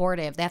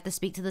supportive. They have to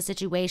speak to the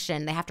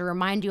situation. They have to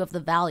remind you of the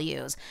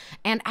values.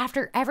 And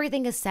after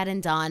everything is said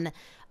and done,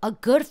 a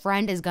good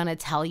friend is going to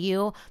tell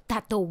you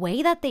that the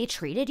way that they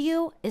treated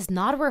you is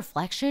not a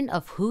reflection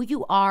of who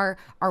you are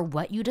or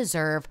what you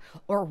deserve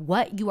or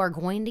what you are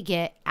going to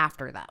get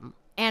after them.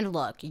 And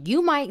look,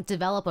 you might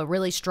develop a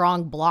really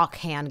strong block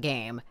hand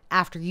game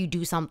after you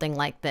do something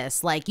like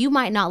this. Like, you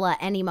might not let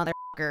any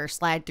motherfucker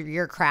slide through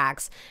your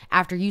cracks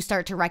after you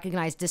start to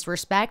recognize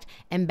disrespect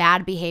and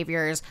bad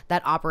behaviors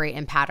that operate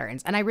in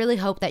patterns. And I really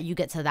hope that you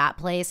get to that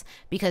place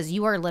because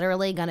you are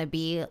literally going to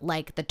be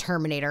like the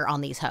Terminator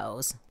on these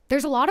hoes.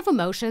 There's a lot of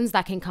emotions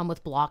that can come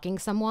with blocking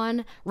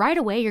someone. Right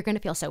away, you're going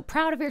to feel so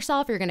proud of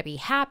yourself. You're going to be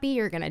happy.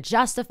 You're going to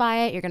justify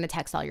it. You're going to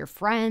text all your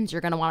friends. You're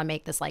going to want to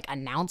make this like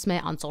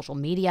announcement on social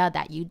media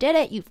that you did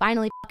it. You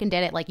finally fucking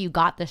did it. Like, you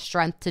got the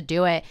strength to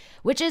do it,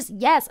 which is,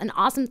 yes, an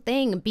awesome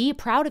thing. Be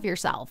proud of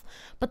yourself.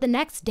 But the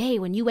next day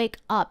when you wake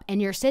up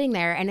and you're sitting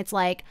there and it's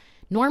like,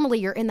 normally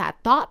you're in that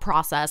thought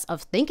process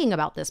of thinking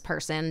about this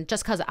person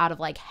just because out of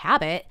like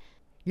habit,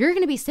 you're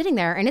going to be sitting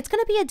there and it's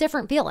going to be a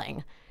different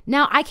feeling.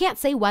 Now, I can't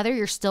say whether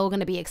you're still going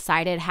to be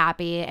excited,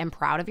 happy, and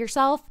proud of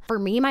yourself. For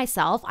me,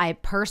 myself, I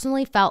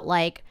personally felt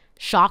like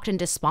shocked and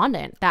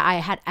despondent that I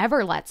had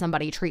ever let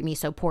somebody treat me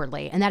so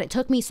poorly and that it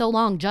took me so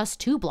long just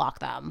to block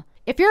them.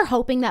 If you're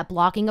hoping that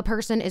blocking a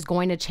person is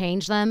going to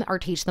change them or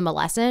teach them a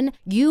lesson,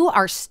 you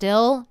are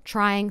still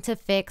trying to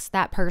fix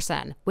that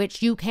person,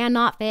 which you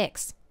cannot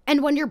fix.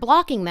 And when you're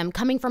blocking them,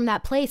 coming from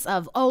that place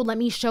of, oh, let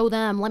me show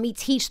them, let me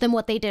teach them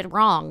what they did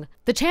wrong,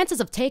 The chances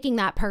of taking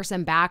that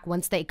person back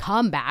once they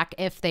come back,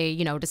 if they,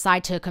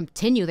 decide to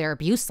continue their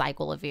abuse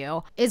cycle of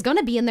you, is going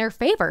to be in their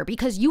favor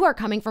because you are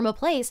coming from a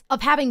place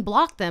of having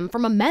blocked them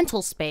from a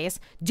mental space,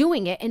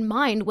 doing it in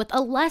mind with a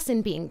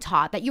lesson being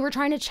taught, that you were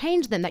trying to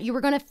change them, that you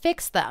were going to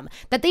fix them,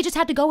 that they just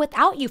had to go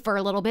without you for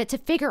a little bit to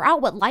figure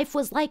out what life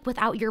was like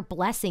without your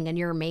blessing and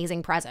your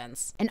amazing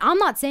presence. And I'm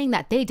not saying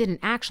that they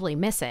didn't actually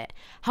miss it.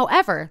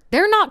 However,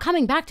 they're not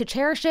coming back to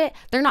cherish it.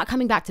 They're not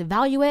coming back to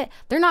value it.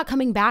 They're not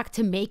coming back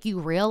to make you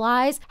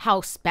realize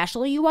how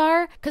special you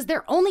are, because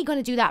they're only going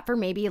to do that for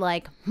maybe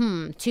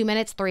 2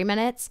 minutes, 3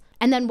 minutes.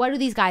 And then what do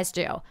these guys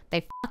do?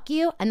 They fuck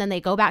you, and then they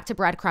go back to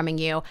breadcrumbing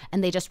you,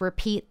 and they just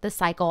repeat the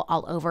cycle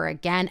all over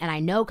again. And I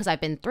know because I've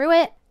been through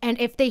it. And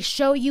if they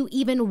show you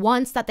even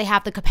once that they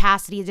have the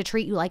capacity to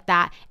treat you like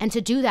that and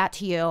to do that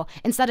to you,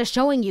 instead of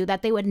showing you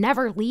that they would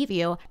never leave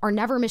you or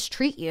never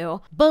mistreat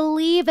you,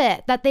 believe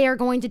it, that they are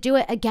going to do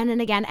it again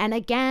and again and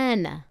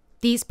again.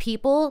 These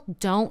people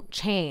don't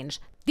change.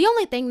 The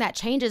only thing that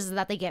changes is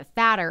that they get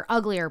fatter,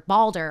 uglier,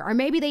 balder, or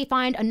maybe they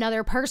find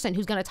another person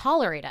who's going to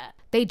tolerate it.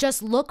 They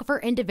just look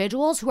for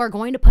individuals who are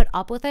going to put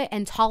up with it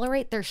and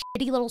tolerate their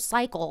shitty little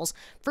cycles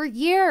for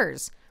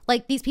years.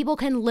 These people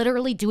can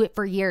literally do it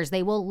for years.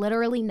 They will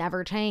literally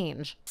never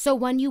change. So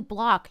when you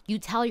block, you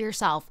tell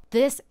yourself,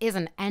 this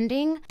isn't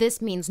ending.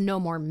 This means no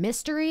more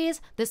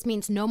mysteries. This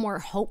means no more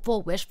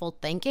hopeful, wishful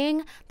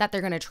thinking that they're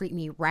going to treat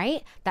me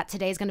right, that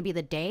today's going to be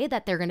the day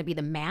that they're going to be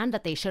the man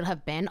that they should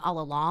have been all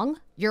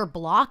along. Your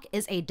block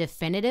is a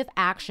definitive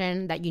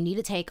action that you need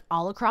to take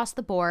all across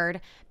the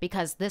board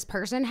because this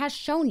person has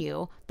shown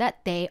you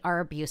that they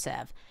are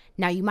abusive.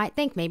 Now, you might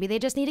think maybe they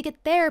just need to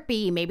get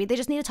therapy. Maybe they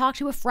just need to talk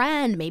to a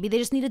friend. Maybe they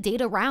just need to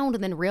date around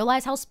and then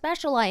realize how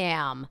special I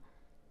am.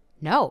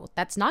 No,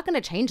 that's not going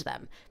to change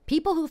them.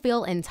 People who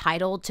feel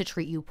entitled to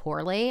treat you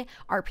poorly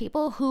are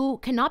people who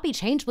cannot be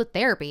changed with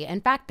therapy.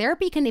 In fact,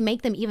 therapy can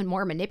make them even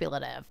more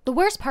manipulative. The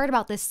worst part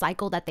about this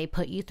cycle that they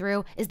put you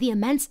through is the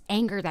immense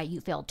anger that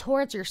you feel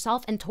towards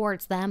yourself and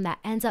towards them that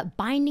ends up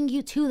binding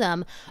you to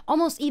them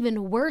almost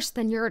even worse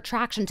than your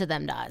attraction to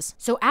them does.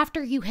 So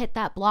after you hit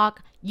that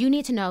block, you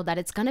need to know that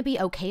it's going to be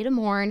okay to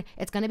mourn.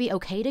 It's going to be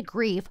okay to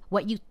grieve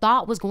what you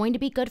thought was going to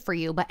be good for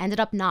you, but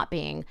ended up not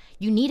being.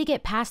 You need to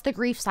get past the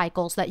grief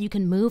cycle so that you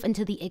can move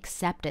into the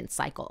acceptance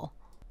cycle.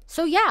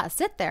 So yeah,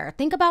 sit there.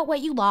 Think about what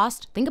you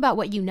lost. Think about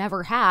what you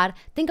never had.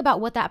 Think about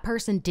what that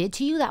person did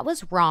to you that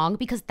was wrong,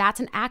 because that's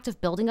an act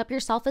of building up your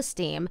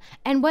self-esteem.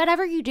 And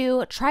whatever you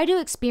do, try to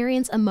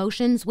experience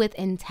emotions with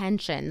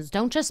intentions.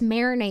 Don't just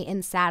marinate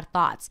in sad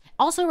thoughts.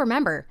 Also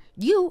remember,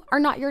 you are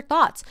not your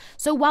thoughts.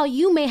 So while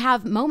you may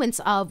have moments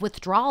of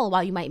withdrawal,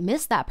 while you might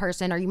miss that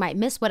person or you might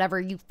miss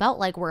whatever you felt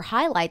like were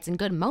highlights and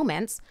good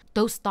moments,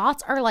 those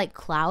thoughts are like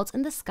clouds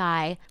in the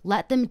sky.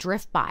 Let them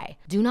drift by.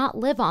 Do not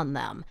live on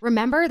them.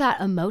 Remember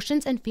that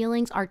emotions and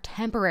feelings are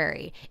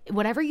temporary.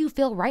 Whatever you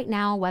feel right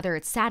now, whether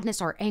it's sadness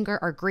or anger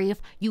or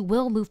grief, you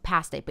will move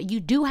past it, but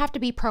you do have to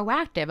be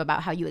proactive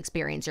about how you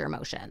experience your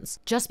emotions.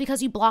 Just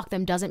because you block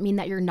them doesn't mean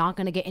that you're not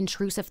going to get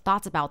intrusive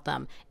thoughts about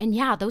them. And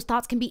yeah, those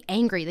thoughts can be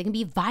angry, they can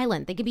be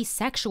violent, they can be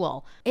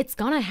sexual. It's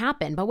gonna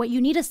happen, but what you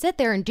need to sit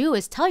there and do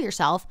is tell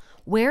yourself,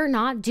 we're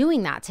not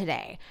doing that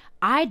today.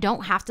 I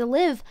don't have to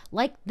live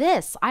like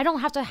this. I don't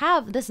have to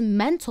have this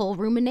mental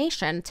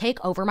rumination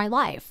take over my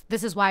life.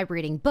 This is why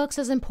reading books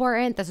is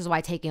important. This is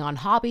why taking on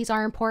hobbies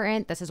are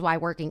important. This is why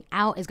working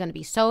out is going to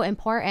be so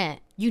important.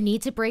 You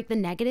need to break the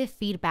negative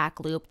feedback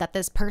loop that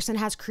this person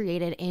has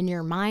created in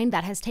your mind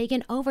that has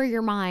taken over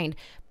your mind.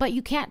 But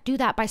you can't do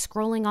that by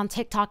scrolling on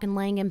TikTok and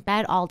laying in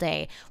bed all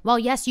day. While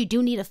yes, you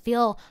do need to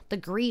feel the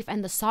grief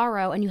and the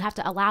sorrow, and you have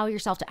to allow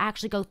yourself to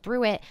actually go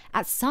through it,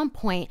 at some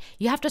point,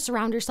 you have to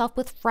surround yourself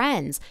with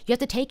friends. You have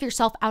to take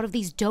yourself out of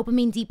these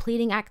dopamine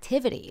depleting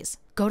activities.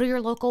 Go to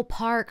your local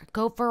park,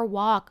 go for a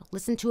walk,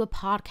 listen to a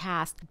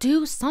podcast,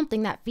 do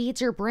something that feeds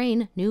your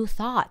brain new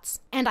thoughts.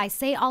 And I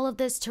say all of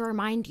this to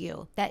remind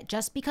you that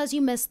just because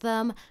you miss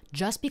them,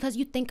 just because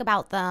you think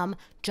about them,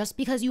 just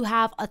because you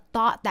have a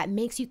thought that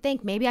makes you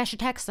think maybe I should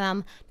text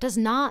them, does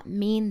not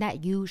mean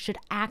that you should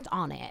act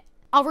on it.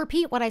 I'll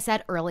repeat what I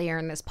said earlier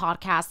in this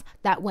podcast,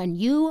 that when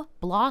you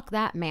block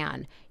that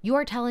man, you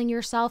are telling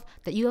yourself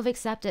that you have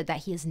accepted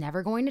that he is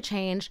never going to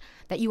change,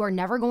 that you are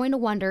never going to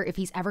wonder if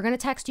he's ever going to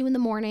text you in the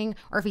morning,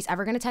 or if he's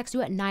ever going to text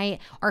you at night,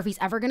 or if he's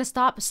ever going to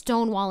stop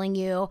stonewalling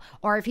you,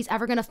 or if he's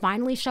ever going to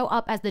finally show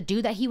up as the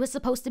dude that he was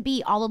supposed to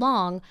be all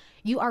along.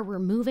 You are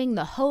removing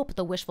the hope,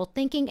 the wishful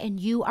thinking, and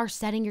you are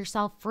setting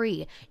yourself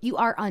free. You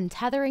are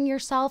untethering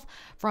yourself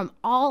from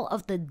all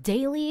of the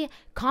daily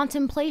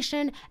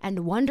contemplation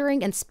and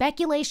wondering and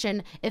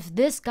speculation if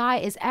this guy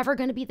is ever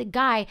going to be the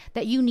guy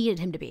that you needed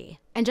him to be.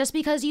 And just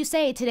because you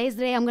say today's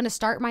the day I'm going to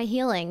start my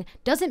healing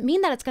doesn't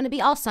mean that it's going to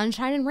be all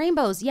sunshine and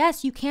rainbows.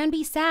 Yes, you can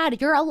be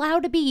sad. You're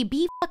allowed to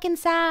be fucking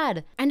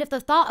sad. And if the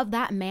thought of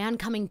that man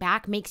coming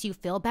back makes you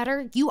feel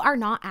better, you are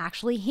not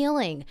actually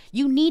healing.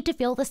 You need to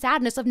feel the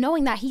sadness of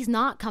knowing that he's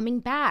not coming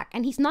back,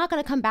 and he's not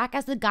going to come back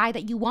as the guy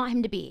that you want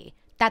him to be.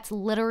 That's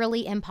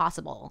literally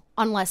impossible.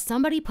 Unless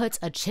somebody puts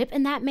a chip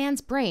in that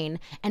man's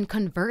brain and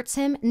converts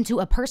him into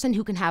a person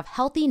who can have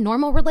healthy,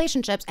 normal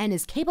relationships and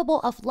is capable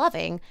of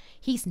loving,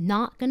 he's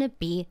not gonna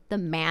be the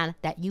man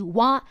that you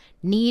want,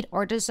 need,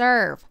 or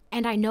deserve.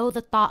 And I know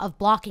the thought of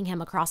blocking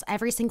him across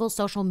every single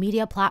social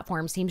media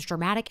platform seems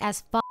dramatic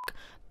as fuck,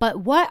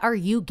 but what are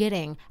you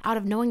getting out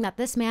of knowing that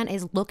this man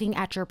is looking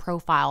at your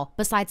profile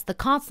besides the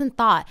constant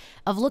thought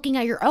of looking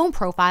at your own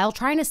profile,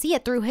 trying to see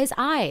it through his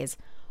eyes?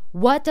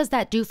 What does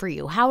that do for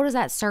you? How does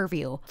that serve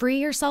you? Free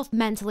yourself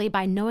mentally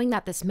by knowing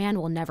that this man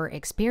will never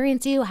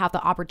experience you, have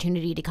the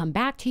opportunity to come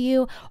back to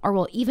you, or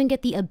will even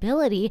get the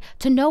ability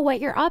to know what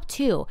you're up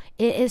to.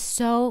 It is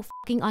so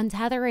fucking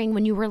untethering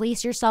when you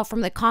release yourself from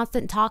the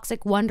constant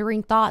toxic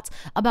wondering thoughts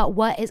about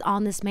what is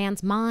on this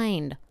man's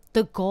mind.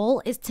 The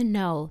goal is to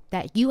know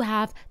that you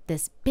have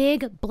this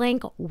big,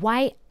 blank,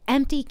 white,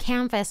 empty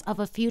canvas of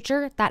a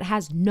future that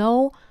has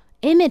no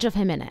image of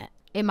him in it.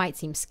 It might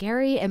seem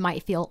scary, it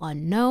might feel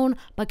unknown,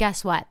 but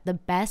guess what? The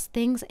best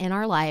things in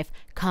our life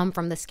come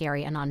from the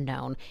scary and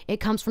unknown. It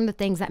comes from the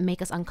things that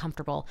make us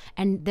uncomfortable.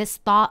 And this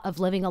thought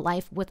of living a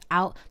life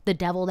without the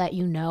devil that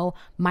you know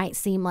might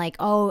seem like,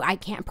 oh, I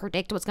can't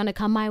predict what's gonna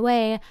come my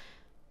way.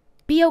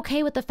 Be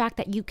okay with the fact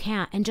that you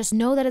can't, and just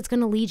know that it's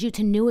gonna lead you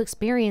to new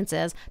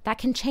experiences that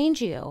can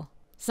change you.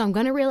 So I'm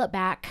gonna reel it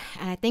back,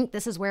 and I think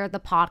this is where the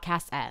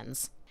podcast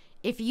ends.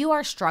 If you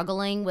are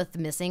struggling with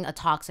missing a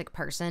toxic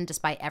person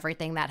despite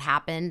everything that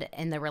happened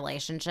in the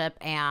relationship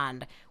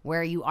and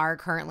where you are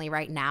currently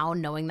right now,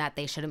 knowing that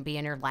they shouldn't be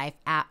in your life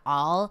at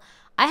all,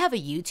 I have a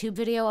YouTube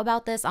video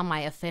about this on my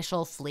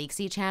official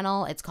Fleeksie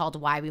channel. It's called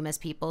Why We Miss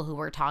People Who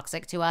Were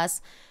Toxic to Us.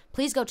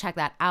 Please go check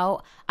that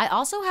out. I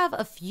also have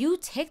a few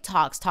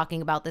TikToks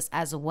talking about this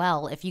as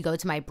well if you go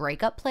to my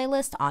breakup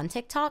playlist on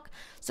TikTok.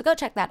 So go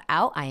check that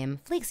out. I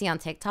am Fleeksie on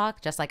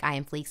TikTok, just like I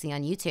am Fleeksie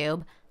on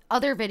YouTube.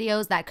 Other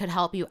videos that could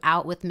help you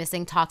out with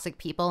missing toxic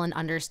people and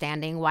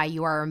understanding why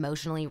you are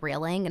emotionally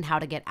reeling and how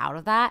to get out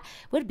of that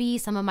would be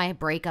some of my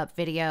breakup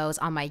videos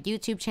on my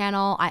YouTube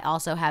channel. I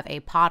also have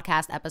a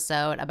podcast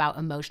episode about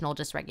emotional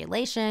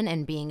dysregulation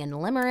and being in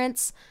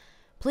limerence.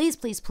 Please,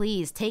 please,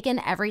 please take in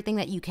everything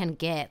that you can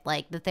get.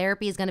 Like, the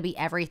therapy is going to be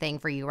everything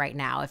for you right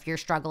now if you're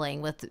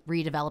struggling with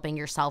redeveloping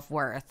your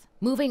self-worth.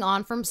 Moving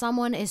on from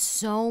someone is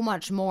so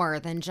much more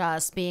than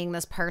just being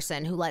this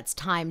person who lets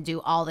time do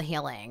all the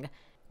healing.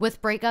 With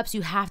breakups,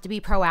 you have to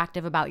be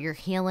proactive about your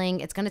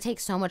healing. It's going to take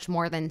so much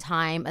more than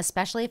time,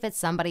 especially if it's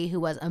somebody who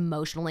was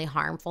emotionally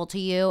harmful to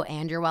you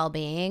and your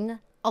well-being.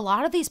 A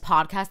lot of these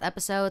podcast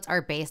episodes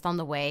are based on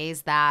the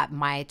ways that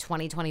my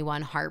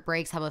 2021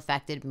 heartbreaks have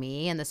affected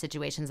me and the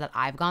situations that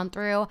I've gone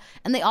through.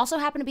 And they also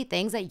happen to be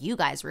things that you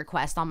guys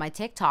request on my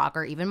TikTok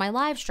or even my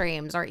live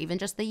streams or even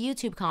just the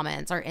YouTube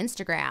comments or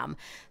Instagram.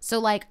 So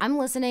like, I'm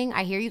listening,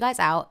 I hear you guys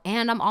out,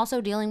 and I'm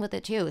also dealing with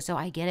it too. So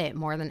I get it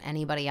more than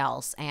anybody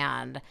else.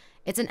 And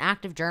it's an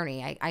active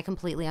journey. I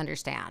completely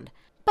understand.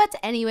 But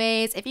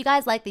anyways, if you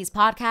guys like these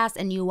podcasts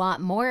and you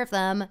want more of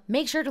them,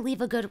 make sure to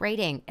leave a good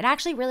rating. It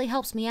actually really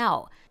helps me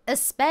out,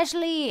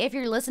 especially if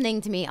you're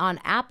listening to me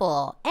on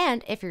Apple.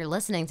 And if you're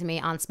listening to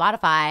me on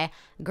Spotify,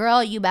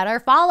 girl, you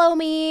better follow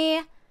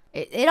me.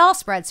 It all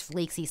spreads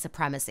Fleeksie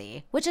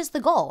supremacy, which is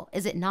the goal,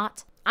 is it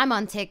not? I'm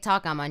on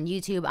TikTok, I'm on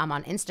YouTube, I'm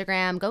on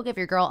Instagram. Go give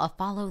your girl a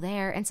follow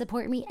there and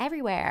support me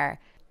everywhere.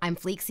 I'm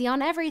Fleeksie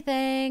on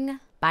everything.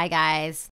 Bye, guys.